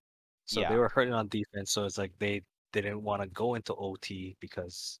 Like so they yeah, were hurting on defense. So it's like they they didn't want to go into OT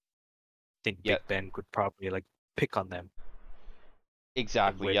because I think Yeah, Big Ben could probably like pick on them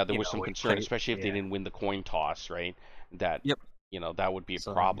and exactly. win, Yeah, there was some when concern, play. especially if they Yeah. didn't win the coin toss, right? That Yep. that would be a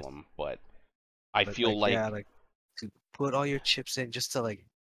So I'm problem. But I feel like, yeah, like like to put all your chips in just to like,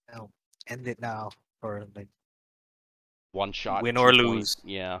 end it now, or like one shot, win or 2 point. lose.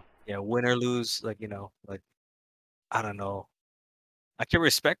 Yeah, Yeah, win or lose. Like, like I don't know. I can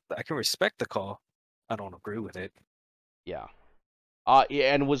respect the call. I don't agree with it. yeah.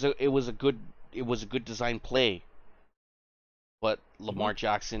 Yeah, and it was a good design play, but Hmm. Lamar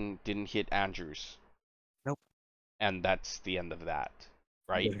Jackson didn't hit Andrews, Nope. and that's the end of that,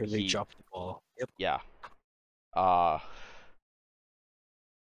 right? Literally dropped the ball. Yep. Yeah. Uh,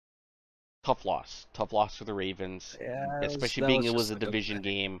 tough loss for the Ravens, Yeah, especially that being was it was just a like a division pathetic.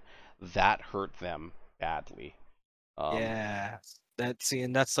 game that hurt them badly. Um, Yeah,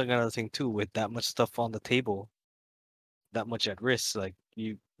 and that's like another thing too. With that much stuff on the table, that much at risk, like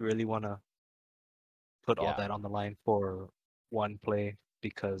you really want to put all yeah, that on the line for one play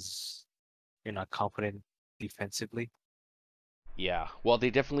because you're not confident defensively. yeah. Well, they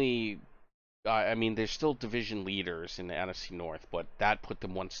definitely. I mean, they're still division leaders in the NFC North, but that put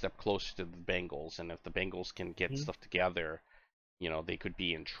them one step closer to the Bengals. And if the Bengals can get Mhm. stuff together, they could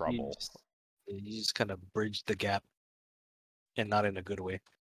be in You trouble. just you just kind of bridge the gap, and not in a good way.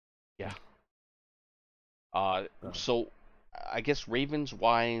 Yeah. Uh, So, so I guess Ravens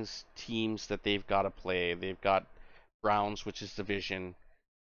wise teams that they've got to play, they've got Browns, which is division,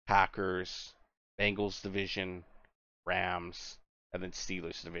 Packers, Bengals division, Rams, and then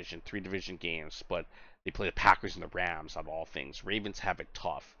Steelers division. Three division games, but they play the Packers and the Rams out of all things. Ravens have it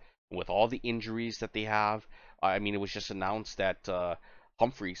tough. With all the injuries that they have, I mean, it was just announced that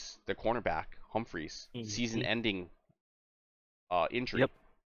Humphreys, their cornerback, Humphreys, season mhm. ending Yep, injury.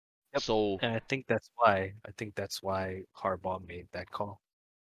 yep. So, And I think that's why Harbaugh made that call.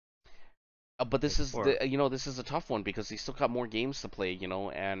 but Like, or this is a tough one because they still got more games to play,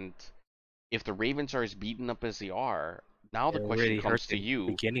 and if the Ravens are as beaten up as they are, now it the question already hurt comes to them you.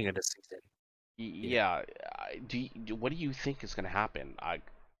 beginning of the season. Yeah. Yeah, what do you think is going to happen?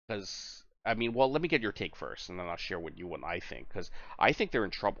 Because I mean, well, let me get your take first, and then I'll share what I think. Because I think they're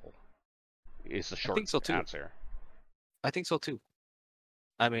in trouble. Is the I short think so too. answer. I think so too.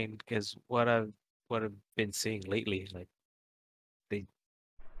 I mean, because what I've been seeing lately, like they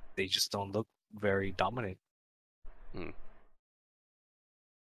they just don't look very dominant. Hmm.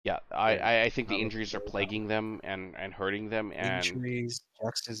 Yeah, They're I think the not looking injuries are very plaguing dominant. them and hurting them, and Injuries.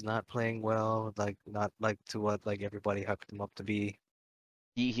 Jackson's not playing well. Like not like to what like everybody hyped him up to be.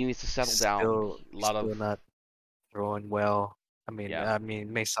 he needs to settle down. Still, A he's lot of still not throwing well. yeah, It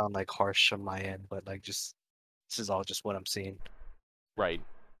may sound like harsh on my end, but like just this is all just what I'm seeing. right.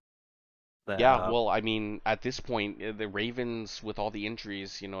 That Yeah, well, I mean, at this point, the Ravens, with all the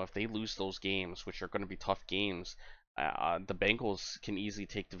injuries, if they lose those games, which are going to be tough games, the Bengals can easily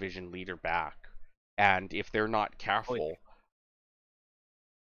take division leader back. And if they're not oh yeah, careful,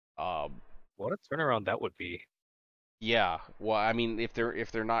 um, what a turnaround that would be. yeah, well, I mean, if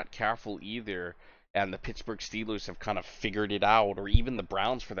they're not careful either, and the Pittsburgh Steelers have kind of figured it out, or even the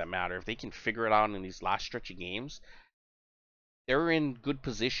Browns for that matter, if they can figure it out in these last stretch of games, they're in good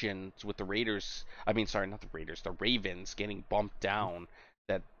positions with the Raiders. I mean, sorry, not the Raiders, the Ravens getting bumped Mhm. down.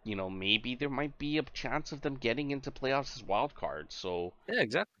 That maybe there might be a chance of them getting into playoffs as wild cards. So Yeah,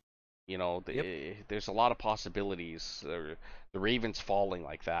 exactly. Yep. there's a lot of possibilities. The Ravens falling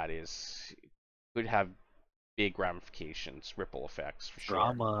like that is could have big ramifications, ripple effects for sure.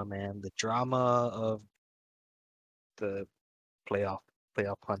 Drama, man. The drama of the playoff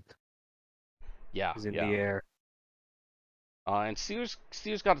playoff hunt Yeah, is in the yeah. air. And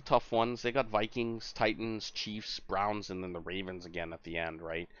Steelers got a tough ones. They got Vikings, Titans, Chiefs, Browns, and then the Ravens again at the end,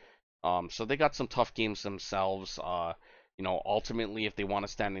 right? So they got some tough games themselves. Ultimately, if they want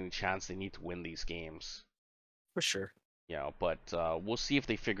to stand any chance, they need to win these games. For sure. But we'll see if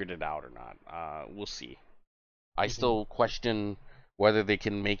they figured it out or not. We'll see. I Hmm. still question whether they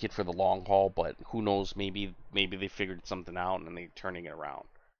can make it for the long haul, but who knows? Maybe they figured something out and they're turning it around.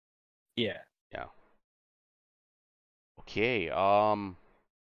 Yeah. Yeah. Okay.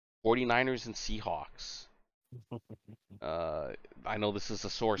 49ers and Seahawks. Uh, I know this is a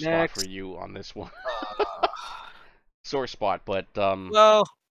sore spot for Next. you on this one. Uh, Sore spot, but well,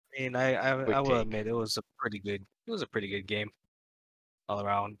 I quick will take. admit it was a pretty good game all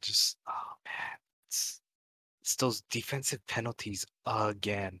around. Just oh man, it's those defensive penalties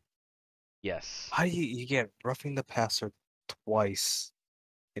again. Yes. How do you get roughing the passer twice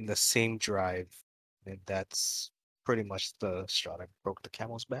in the same drive? And that's pretty much the straw that broke the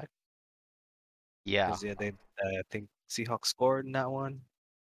camel's back. Yeah, because yeah, they I think Seahawks scored in that one,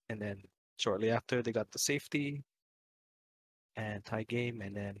 and then shortly after they got the safety and tie game,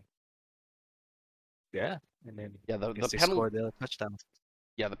 and then yeah, and then yeah. I guess they scored the touchdown.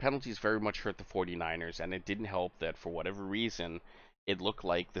 The penalties very much hurt the 49ers, and it didn't help that for whatever reason, it looked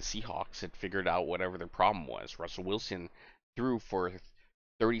like the Seahawks had figured out whatever their problem was. Russell Wilson threw for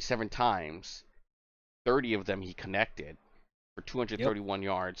 37 times, 30 of them he connected for Yep, 231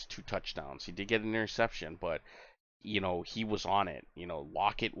 yards, 2 touchdowns. He did get an interception, but he was on it.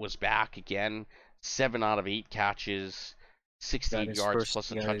 Lockett was back again, 7 out of 8 catches, got 68 his yards first,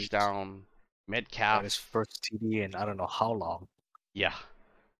 plus a yeah, his, touchdown. got his Metcalf, first TD in I don't know how long. yeah.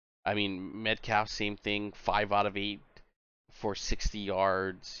 I mean, Metcalf, same thing, 5 out of 8 for 60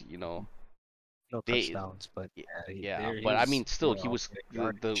 yards. No They, touchdowns, but yeah, yeah, there he but I was, mean, still, he was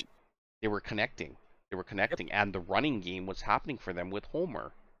getting the yardage. they were connecting. They were Yep, connecting, and the running game was happening for them with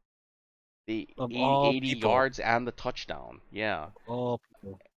Homer. The of 80, all 80 people, yards and the touchdown. Yeah. of all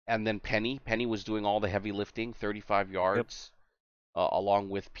people. And then Penny was doing all the heavy lifting, 35 Yep. yards, along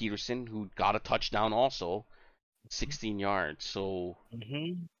with Peterson, who got a touchdown also, 16 yards. So,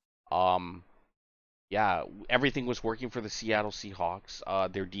 Mm-hmm. um, yeah, everything was working for the Seattle Seahawks.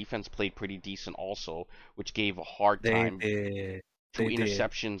 Their defense played pretty decent also, which gave a hard They time. did. Two They did.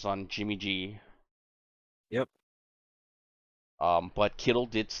 interceptions on Jimmy G. Yep. But Kittle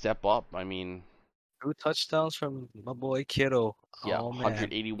did step up. I mean, Two touchdowns from my boy Kittle. yeah, Oh man.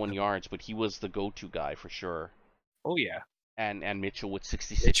 181 yards, but he was the go-to guy for sure. Oh yeah. And Mitchell with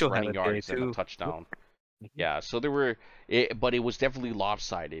 66 Mitchell had running a day yards and a too. Yep. touchdown. Mhm. Yeah, so but it was definitely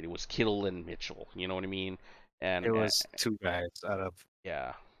lopsided. It was Kittle and Mitchell. You know what I mean? It And was two guys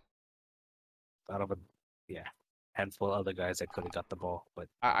yeah, out of a yeah handful of other guys that could have got the ball, but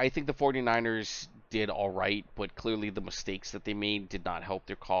I think the 49ers did all right, but clearly the mistakes that they made did not help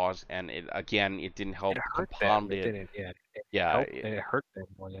their cause, and it didn't it help hurt them. compound It it. didn't. Yeah. It Yeah, helped. It hurt them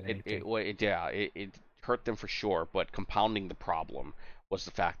more than anything. it hurt them for sure, but compounding the problem was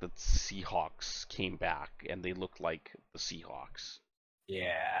the fact that the Seahawks came back and they looked like the Seahawks.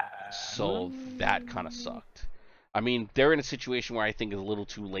 Yeah. So that kind of sucked. I mean, they're in a situation where I think it's a little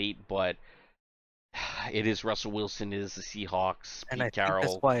too late, but it is Russell Wilson, it is the Seahawks, And I Pete think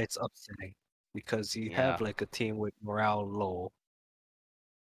that's Carroll. why it's upsetting because you have Yeah. like a team with morale low,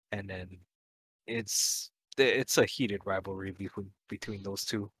 and then it's a heated rivalry between those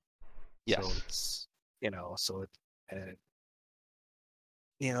two. So Yes. it's so uh,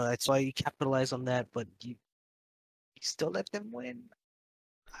 that's why you capitalize on that, but you still let them win.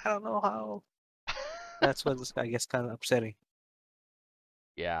 I don't know how. That's what's I guess kind of upsetting.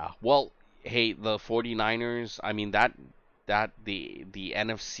 Yeah. Well, hey, the 49ers, I mean that the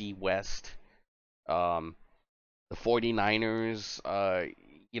NFC West, um the 49ers,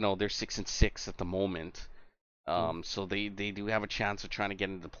 they're 6-6 at the moment. So they do have a chance of trying to get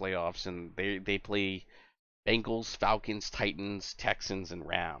into the playoffs, and they play Bengals, Falcons, Titans, Texans, and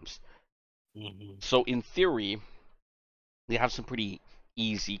Rams. Mm-hmm. So in theory, they have some pretty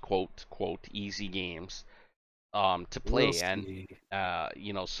easy, quote easy games to We'll play, and see.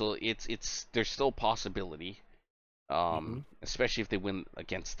 so it's there's still a possibility, Mm-hmm. especially if they win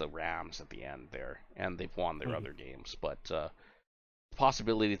against the Rams at the end there, and they've won their Mm-hmm. other games. But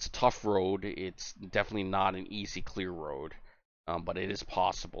possibility, it's a tough road. It's definitely not an easy, clear road, but it is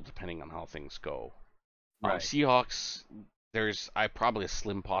possible depending on how things go. Right. Seahawks, there's I probably a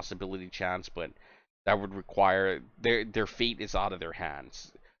slim possibility chance, but that would require their fate is out of their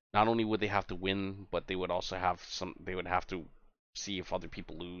hands. Not only would they have to win, but they would also have some. They would have to see if other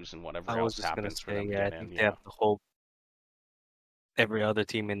people lose and I whatever was else just gonna happens for say, them to yeah, I get think in. they Yeah, have to hope every other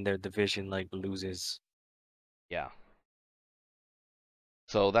team in their division like loses. yeah.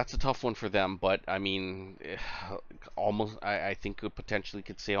 So that's a tough one for them, but I mean, almost. I think it potentially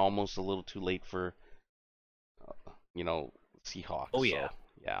could say almost a little too late for you know Seahawks. Oh yeah. So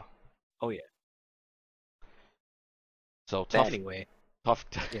yeah. Oh yeah. So But tough, anyway, tough.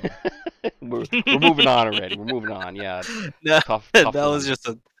 yeah. We're moving on already. We're moving on. Yeah, No, that tough was one. just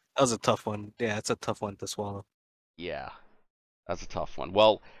that was a tough one. Yeah, it's a tough one to swallow. Yeah, that's a tough one.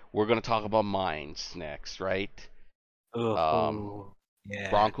 Well, we're gonna talk about mines next, right? Um, Oh, yeah.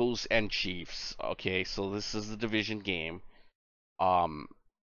 Broncos and Chiefs. Okay, so this is the division game. Um,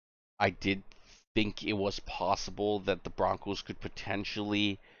 I did think it was possible that the Broncos could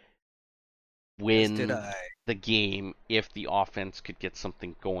potentially As did win I. the game if the offense could get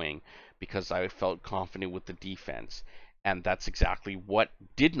something going because I felt confident with the defense. And that's exactly what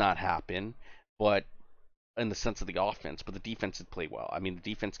did not happen, but in the sense of the offense, but the defense did play well. I mean, the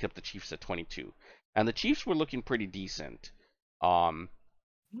defense kept the Chiefs at 22, and the Chiefs were looking pretty decent. Um,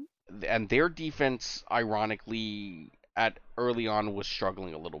 and their defense, ironically, at early on was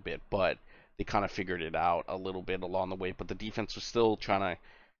struggling a little bit, but they kind of figured it out a little bit along the way. But the defense was still trying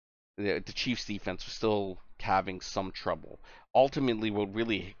to. The Chiefs' defense was still having some trouble. Ultimately, what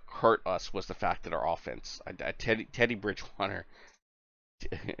really hurt us was the fact that our offense, Teddy Bridgewater,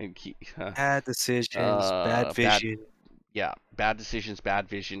 Bad decisions, bad bad, vision. yeah, bad decisions, bad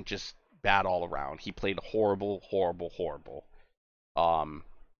vision, just bad all around. He played horrible, horrible, horrible. Um,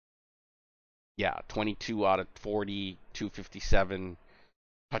 yeah, 22 out of 40, 257,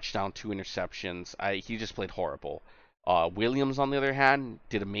 touchdown, two interceptions. He just played horrible. Williams, on the other hand,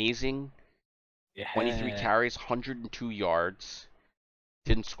 did amazing. 23 Yeah, carries, 102 yards.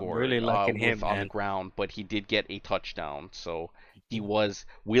 Didn't I'm score really liking with him, on the man. ground, but he did get a touchdown. So Mhm.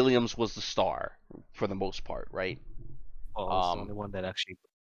 Williams was the star for the most part, right? Well, it's the Um, only one that actually,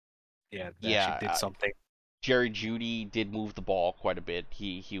 yeah, that actually yeah, did something. Jerry Judy did move the ball quite a bit.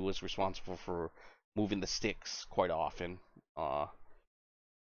 He was responsible for moving the sticks quite often, uh,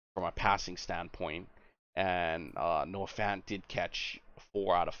 from a passing standpoint. And Noah Fant did catch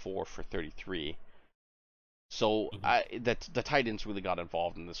 4 out of 4 for 33. So Mhm. the tight ends really got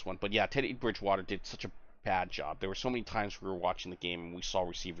involved in this one. But yeah, Teddy Bridgewater did such a bad job. There were so many times we were watching the game and we saw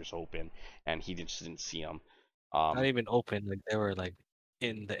receivers open, and he just didn't see them. Not Um, even open, like they were like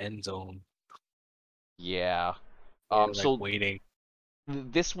in the end zone yeah. or like So waiting.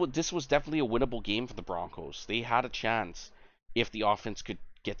 this was definitely a winnable game for the Broncos. They had a chance if the offense could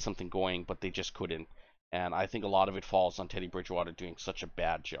get something going, but they just couldn't. And I think a lot of it falls on Teddy Bridgewater doing such a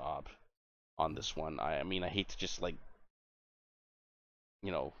bad job on this one. I mean, I hate to just like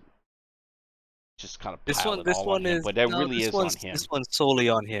you know just kind of This pile one, it this all on one him, is but it no, really this is on one's him. this one's solely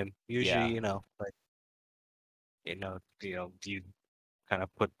on him. Usually, Yeah, like you kind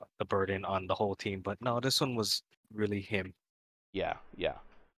of put the burden on the whole team, but no, this one was really him. yeah, yeah.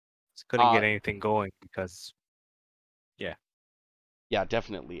 Just couldn't Uh, get anything going because yeah, yeah,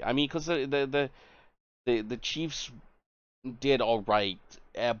 definitely. I mean, because the Chiefs did all right,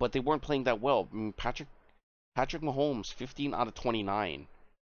 but they weren't playing that well. I mean, Patrick Mahomes, 15 out of 29,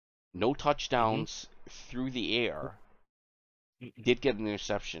 no hmm touchdowns through the air. Did get an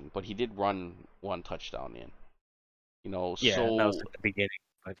interception, but he did run one touchdown in. yeah, that was So at the beginning,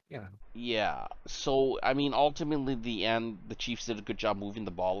 but yeah. So I mean, ultimately, the end, the Chiefs did a good job moving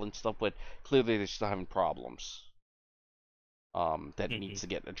the ball and stuff, but clearly they're still having problems. That hmm needs to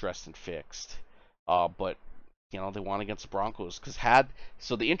get addressed and fixed. But they won against the Broncos because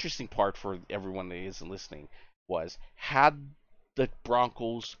so the interesting part for everyone that isn't listening was had the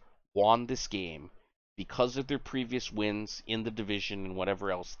Broncos won this game because of their previous wins in the division and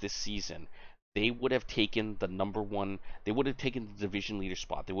whatever else this season, they would have taken the number one. They would have taken the division leader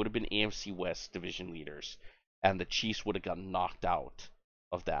spot. They would have been AFC West division leaders, and the Chiefs would have gotten knocked out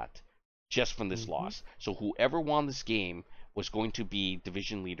of that just from this hmm loss. So whoever won this game was going to be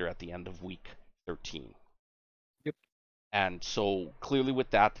division leader at the end of week 13. yep, And so clearly with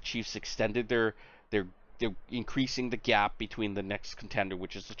that, the Chiefs extended their they're increasing the gap between the next contender,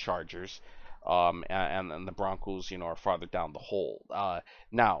 which is the Chargers, and the Broncos, are farther down the hole.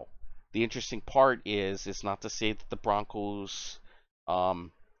 Now, the interesting part is it's not to say that the Broncos,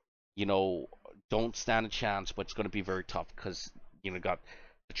 um, you know, don't stand a chance, but it's going to be very tough because got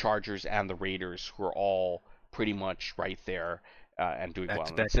the Chargers and the Raiders who are all pretty much right there and doing back well.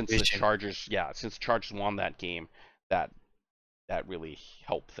 to And back division. Since the Chargers won that game, that that really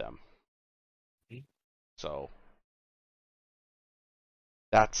helped them. Mhm. So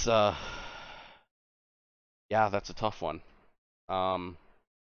that's yeah, that's a tough one. Um,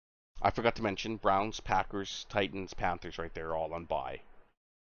 I forgot to mention Browns, Packers, Titans, Panthers right there all on bye.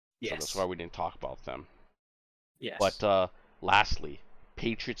 So that's why Yes, we didn't talk about them. But yes. lastly,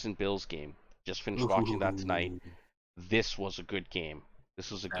 Patriots and Bills game. Just finished watching that tonight. Ooh, This was a good game.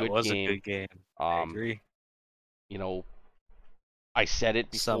 This was a that good was a game. good game. I Um, agree. you know, I said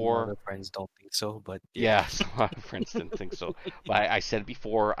it Some before. other friends don't think so, but yeah. Yeah, so for instance, think so. But I said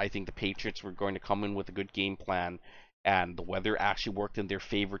before, I think the Patriots were going to come in with a good game plan, and the weather actually worked in their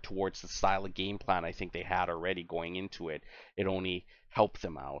favor towards the style of game plan I think they had already going into it. It only helped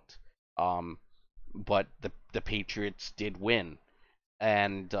them out. Um, but the Patriots did win,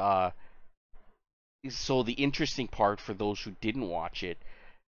 and so the interesting part for those who didn't watch it,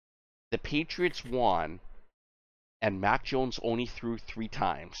 the Patriots won, and Mac Jones only threw 3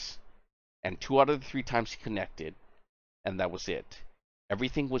 times, and 2 out of the 3 times he connected, and that was it.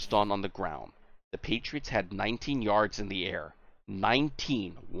 Everything was done on the ground. The Patriots had 19 yards in the air.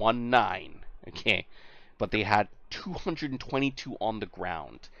 19, 1 9. Okay. But they had 222 on the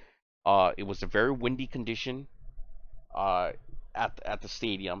ground. It was a very windy condition uh, at the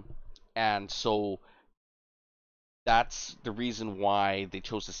stadium. And so that's the reason why they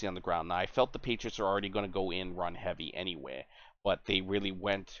chose to stay on the ground. Now, I felt the Patriots are already going to go in run heavy anyway, but they really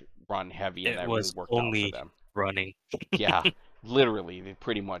went run heavy, and It that really was worked out for only them. running. Yeah, literally, they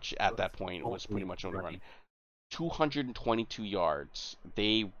pretty much It at was that point it was pretty only much only running. running. 222 yards.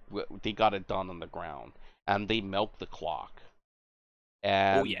 They got it done on the ground, and they milked the clock.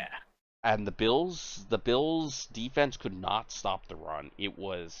 Oh And yeah. the Bills defense could not stop the run. It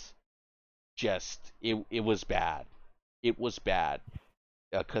was bad. It was bad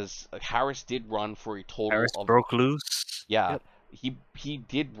because Harris did run for a total Harris of, broke loose. yeah, Yep. he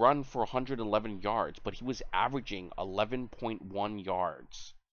did run for 111 yards, but he was averaging 11.1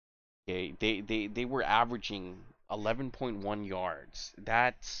 yards. Okay, they were averaging 11.1 yards.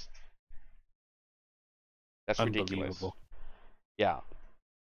 That's ridiculous. Unbelievable. Yeah.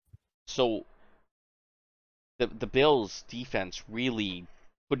 So the Bills defense really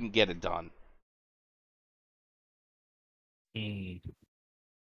couldn't get it done. Mm.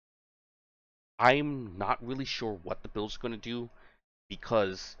 I'm not really sure what the Bills are going to do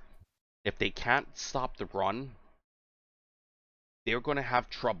because if they can't stop the run, they're going to have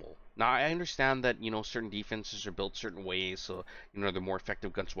trouble. Now, I understand that, certain defenses are built certain ways, so, they're more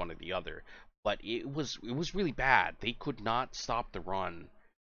effective against one or the other. But it was really bad. They could not stop the run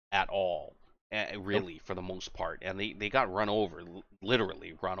at all, Nope. really, for the most part. And they got run over,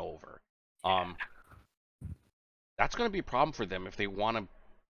 literally run over. Um, Yeah. that's going to be a problem for them if they want to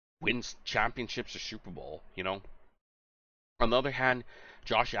win championships or Super Bowl. On the other hand,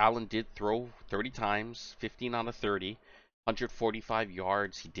 Josh Allen did throw 30 times, 15 out of 30, 145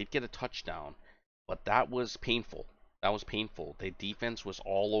 yards. He did get a touchdown, but that was painful. That was painful. The defense was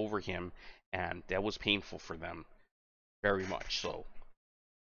all over him, and that was painful for them, very much so.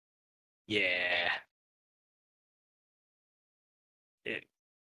 Yeah. It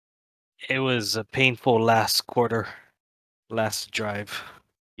it was a painful last quarter, last drive.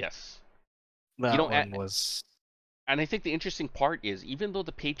 Yes. You That know, and, one was. and I think the interesting part is even though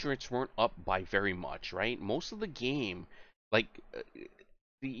the Patriots weren't up by very much, right? Most of the game, like,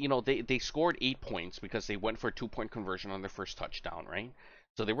 they scored 8 points because they went for a 2 point conversion on their first touchdown, right?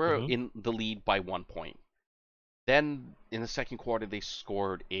 So they were Mhm. in the lead by 1 point. Then in the second quarter, they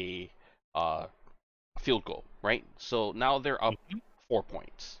scored uh, field goal, right? So now they're up Mhm. 4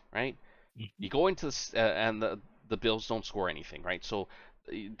 points, right? Mhm. You go into this, and the Bills don't score anything, right? So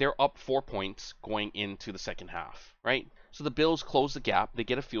they're up 4 points going into the second half, right? So the Bills close the gap, they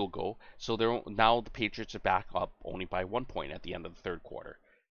get a field goal, so they're now the Patriots are back up only by 1 point at the end of the third quarter.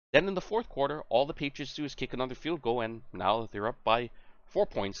 Then in the fourth quarter, all the Patriots do is kick another field goal, and now they're up by 4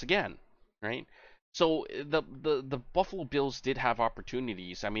 points again, right? So the Buffalo Bills did have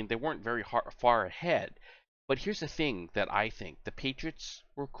opportunities. I mean, they weren't very far ahead, but here's the thing that I think the Patriots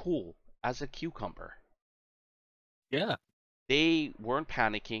were cool as a cucumber. Yeah. They weren't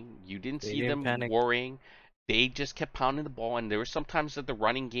panicking. You didn't They see didn't them panic. worrying. They just kept pounding the ball, and there were sometimes at the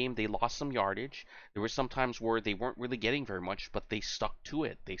running game they lost some yardage. There were some times where they weren't really getting very much, but they stuck to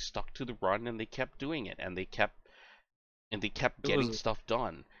it. They stuck to the run, and they kept doing it, and they kept It getting was. stuff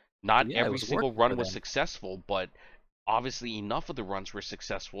done. Not Yeah, it every was single working run for was them. successful, but obviously enough of the runs were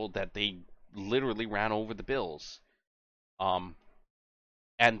successful that they literally ran over the Bills. Um,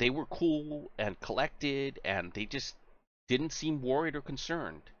 and they were cool and collected, and they just didn't seem worried or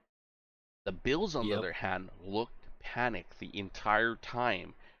concerned. The Bills, on the Yep. other hand, looked panicked the entire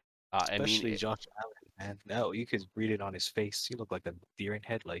time. I mean, Especially Josh Allen, man. No, you could read it on his face. He looked like a deer in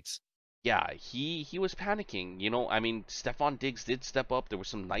headlights. yeah, he was panicking. I mean, Stephon Diggs did step up. There were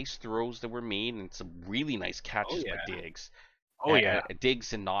some nice throws that were made and some really nice Oh catches by yeah. Diggs, Oh yeah.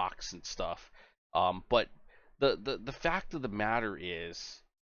 Diggs and Knox and stuff. But the fact of the matter is,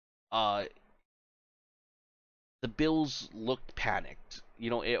 uh, the Bills looked panicked.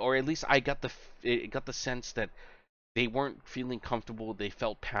 Or at least I got the sense that they weren't feeling comfortable. They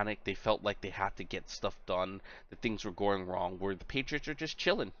felt panicked. They felt like they had to get stuff done. That things were going wrong. Where the Patriots are just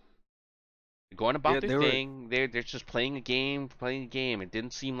chilling, going about Yeah, their they were. thing. They're just playing a game, playing a game. It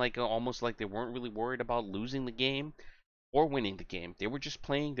didn't seem like almost like they weren't really worried about losing the game or winning the game. They were just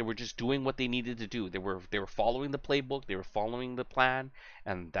playing. They were just doing what they needed to do. They were following the playbook. They were following the plan,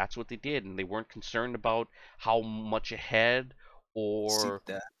 and that's what they did. And they weren't concerned about how much ahead See or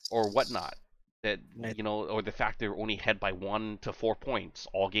that. or whatnot. That I, or the fact they were only ahead by 1 to 4 points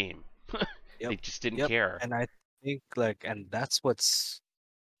all game. yep. They just didn't Yep. care. And I think and that's what's.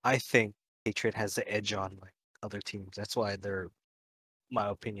 I think Patriot has the edge on like other teams. That's why they're, my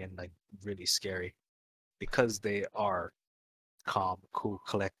opinion, like really scary because they are calm, cool,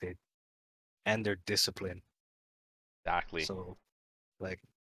 collected, and they're disciplined. Exactly. So like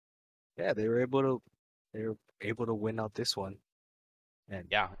yeah, they were able to win out this one and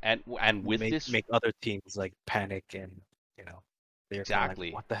Yeah, and with this make other teams like panic and you know they're kind of like,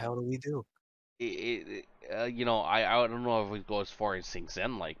 exactly, what the hell do we do? I don't know if we go as far as saying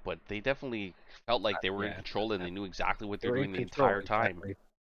Zen like, but they definitely felt like they were in Yeah, control and they knew exactly what they they're were in doing the control entire time. exactly,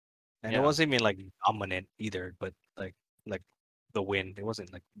 and it Yeah, wasn't even like dominant either, but like the win, it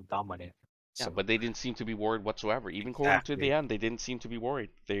wasn't like dominant. yeah, So but they didn't seem to be worried whatsoever. Even going to the exactly, end, they didn't seem to be worried.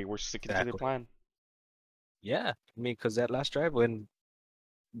 They were sticking to their exactly. plan. Yeah, I mean, because that last drive when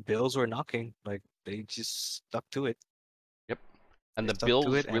Bills were knocking, like they just stuck to it. Yep. And They the stuck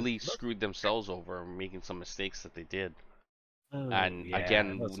to Bills it, and really look. screwed themselves over making some mistakes that they did. Oh And yeah,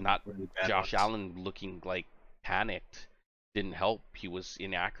 it was again, some not really bad Josh ones. Allen looking like panicked didn't help. He was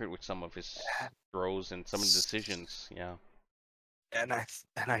inaccurate with some of his throws and some of the decisions. Yeah. I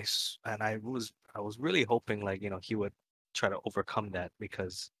was really hoping like he would try to overcome that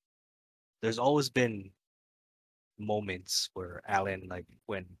because there's always been moments where Allen like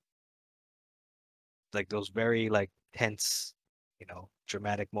when like those very like tense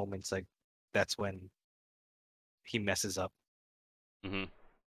dramatic moments like that's when he messes up hmm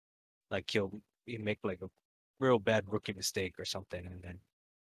like he make like a real bad rookie mistake or something and then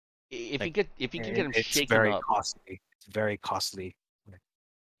If you like get if you can get him it's shaken very up, costly. It's very costly. Like,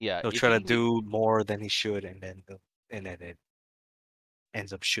 yeah. he'll If try you to can get do more than he should and then it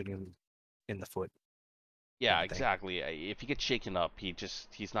ends up shooting him in the foot yeah, kind of thing. exactly. If he gets shaken up,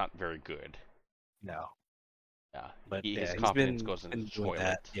 he's not very good. No. Yeah, But his yeah, confidence goes into been the doing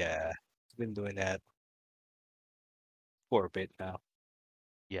that. toilet. Yeah. He's been doing that for a bit now.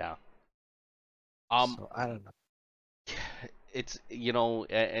 Yeah. Um, So I don't know. it's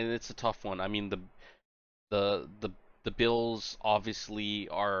and it's a tough one. I mean, the the the Bills obviously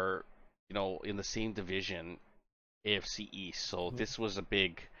are in the same division, AFC East. So Mhm. this was a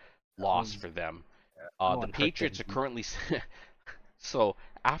big That loss was for them. that The one hurt them Patriots are deep. currently so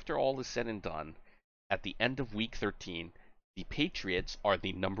after all is said and done, at the end of Week 13, the Patriots are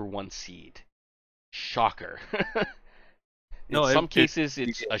the number one seed. Shocker. In No, some it cases, really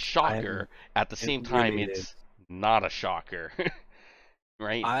it's a is. shocker. At the It same time, really is. it's not a shocker,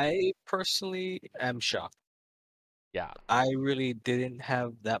 right? I personally am shocked. Yeah. I really didn't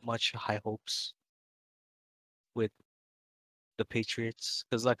have that much high hopes with the Patriots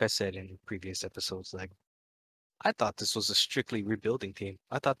because, like I said in previous episodes, like I thought this was a strictly rebuilding team.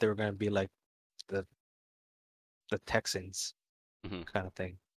 I thought they were going to be like the the Texans hmm kind of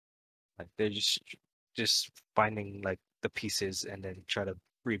thing. Like they're just finding like the pieces and then try to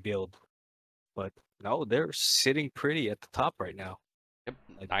rebuild. But no, they're sitting pretty at the top right now. Yep.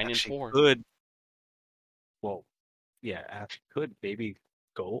 Like Nine and actually four. could, well, yeah, actually could maybe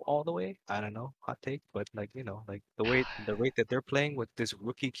go all the way. I don't know, hot take, but like like the rate that they're playing with this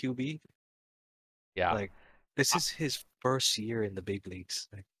rookie QB, Yeah. like this I, is his first year in the big leagues.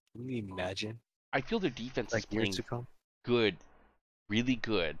 Like, can you imagine I feel their defense is like years playing to come? good, really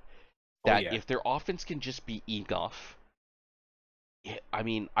good. Oh That yeah. if their offense can just be enough, I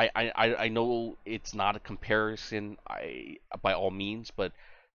mean, I know it's not a comparison, by all means, but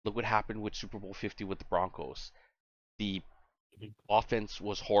look what happened with Super Bowl 50 with the Broncos. The Mhm. offense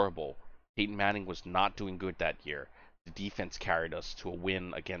was horrible. Peyton Manning was not doing good that year. The defense carried us to a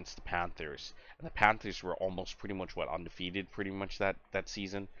win against the Panthers, and the Panthers were almost pretty much undefeated pretty much that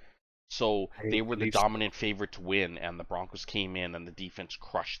season. So I they were the believe so. dominant favorite to win, and the Broncos came in and the defense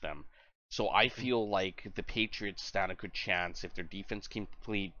crushed them. So I Mhm. feel like the Patriots stand a good chance if their defense can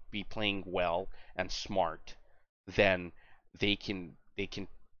be playing well and smart, then they can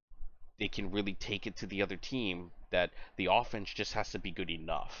really take it to the other team. That the offense just has to be good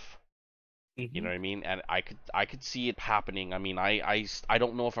enough. You know Mhm. what I mean? And I could see it happening. I mean, I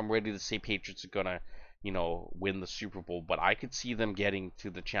don't know if I'm ready to say Patriots are gonna, win the Super Bowl, but I could see them getting to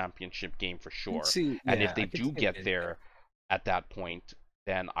the championship game for I can sure. see, And if yeah, they I can do see him get getting there there. at that point,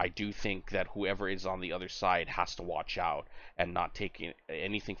 then I do think that whoever is on the other side has to watch out and not take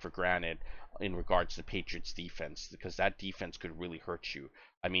anything for granted in regards to Patriots defense, because that defense could really hurt you.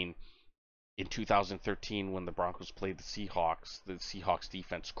 I mean, in 2013 when the Broncos played the Seahawks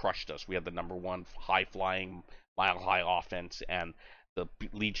defense crushed us. We had the number one high flying, mile high offense, and the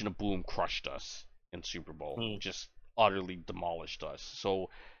Legion of Boom crushed us in Super Bowl. Mm. Just utterly demolished us. So,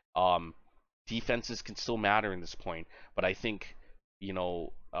 um, defenses can still matter in this point, but I think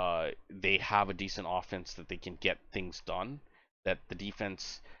they have a decent offense that they can get things done. That the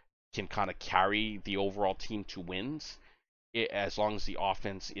defense can kind of carry the overall team to wins as long as the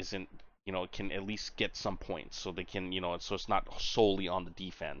offense isn't, can at least get some points so they can, so it's not solely on the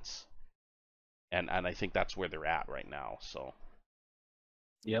defense. And I think that's where they're at right now. So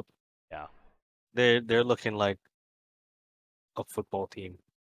Yep. Yeah. They're looking like a football team,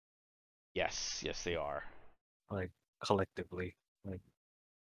 Yes. Yes, they are. like collectively. Like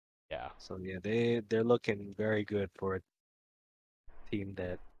Yeah. so, yeah, they're looking very good for a team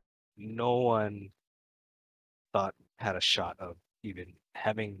that no one thought had a shot of even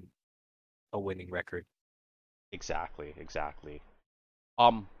having a winning record. Exactly. Exactly.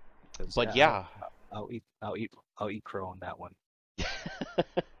 Um. Because But yeah, yeah. I'll eat crow on that one.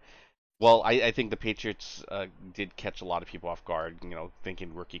 Well, I think the Patriots did catch a lot of people off guard,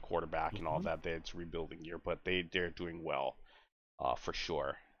 thinking rookie quarterback and all Hmm. that. That it's rebuilding year, but they're doing well, for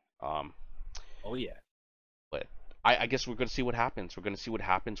sure. Um, Oh yeah. but I guess we're going to see what happens. We're going to see what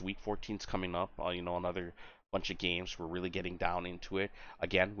happens. Week 14's coming up. Another bunch of games. We're really getting down into it.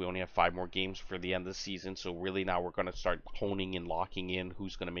 Again, we only have 5 more games for the end of the season, so really now we're going to start honing and locking in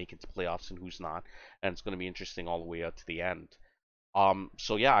who's going to make it to playoffs and who's not, and it's going to be interesting all the way up to the end.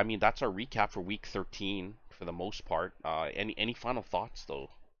 So yeah, I mean that's our recap for week 13 for the most part. Any final thoughts though?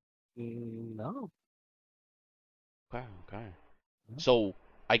 No, Okay, okay. no. So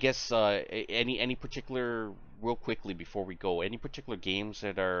I guess any particular real quickly before we go, any particular games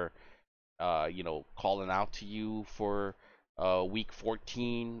that are calling out to you for week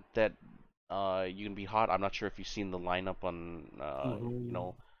 14 that you can be hot. I'm not sure if you've seen the lineup on Hmm.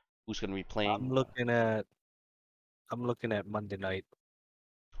 who's going to be I'm playing. looking at I'm looking at Monday night.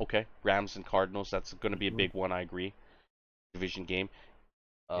 Okay, Rams and Cardinals. That's going to be a Hmm. big one. I agree. Division game.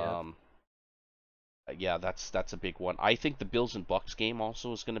 Yep. Um, yeah, that's a big one. I think the Bills and Bucks game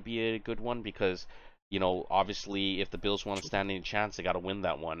also is going to be a good one because, obviously if the Bills want to stand any chance, they got to win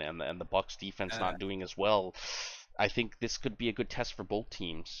that one, and the Bucks defense Uh, not doing as well. I think this could be a good test for both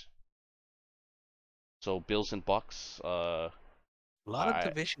teams. So Bills and Bucks, a lot of I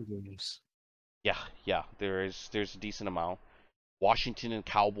division games. yeah, yeah, there's a decent amount. Washington and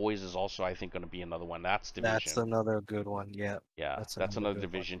Cowboys is also I think going to be another one. That's That's division. another good one. Yeah, Yeah, that's that's another another good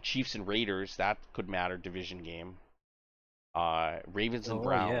one. division. Chiefs and Raiders, that could matter division game. Ravens and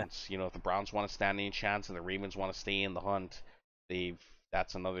Oh yeah. Browns. If the Browns want to stand any chance and the Ravens want to stay in the hunt, they've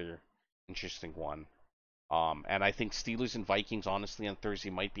that's another interesting one. And I think Steelers and Vikings, honestly, on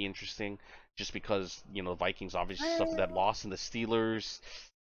Thursday might be interesting, just because the Vikings obviously suffered that Eh, loss, and the Steelers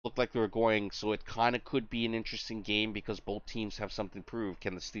looked like they were going. So it kind of could be an interesting game because both teams have something to prove.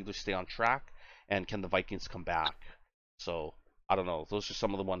 Can the Steelers stay on track, and can the Vikings come back? So I don't know. Those are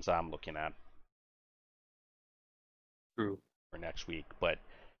some of the ones I'm looking at True. for next week. But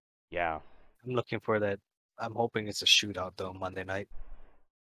yeah, I'm looking for that. I'm hoping it's a shootout though Monday night.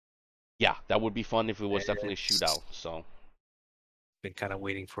 yeah, that would be fun if it was definitely a shootout. It's So, been kind of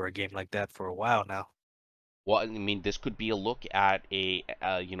waiting for a game like that for a while now. well, I mean, this could be a look at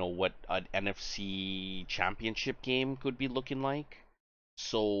what an NFC Championship game could be looking like.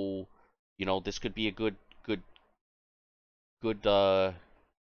 So, this could be a good, good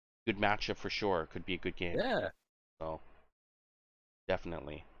matchup for sure. Could be a good game. Yeah, So,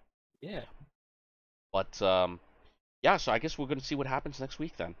 definitely. yeah. But yeah. So I guess we're gonna see what happens next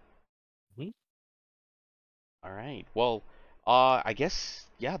week then. Mhm. All right. Well, I guess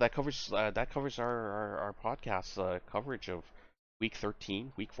yeah, that covers our podcast coverage of week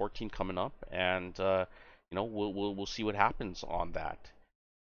 13, week 14 coming up, and we'll see what happens on that.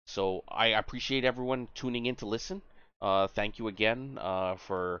 So I appreciate everyone tuning in to listen. Thank you again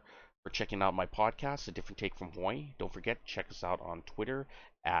for checking out my podcast, A Different Take from Hawaii. Don't forget check us out on Twitter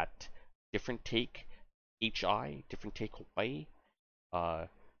at Different Take HI Different Take Hawaii. Uh,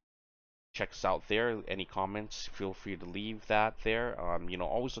 Check us out there. Any comments, feel free to leave that there.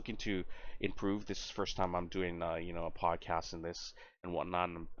 Always looking to improve. This is the first time I'm doing, a podcast in this and whatnot.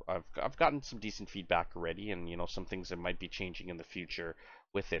 And I've gotten some decent feedback already, and some things that might be changing in the future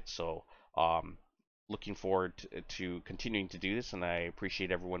with it. So, um, looking forward to continuing to do this, and I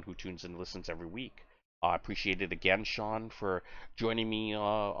appreciate everyone who tunes in and listens every week. I appreciate it again, Shaun, for joining me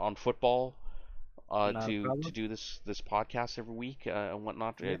on football Not a to problem. do this podcast every week and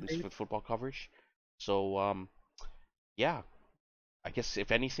whatnot, Yeah, at least hey, for the football coverage. So yeah, I guess if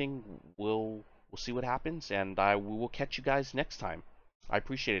anything, we'll see what happens, and we will catch you guys next time. I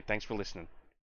appreciate it. Thanks for listening.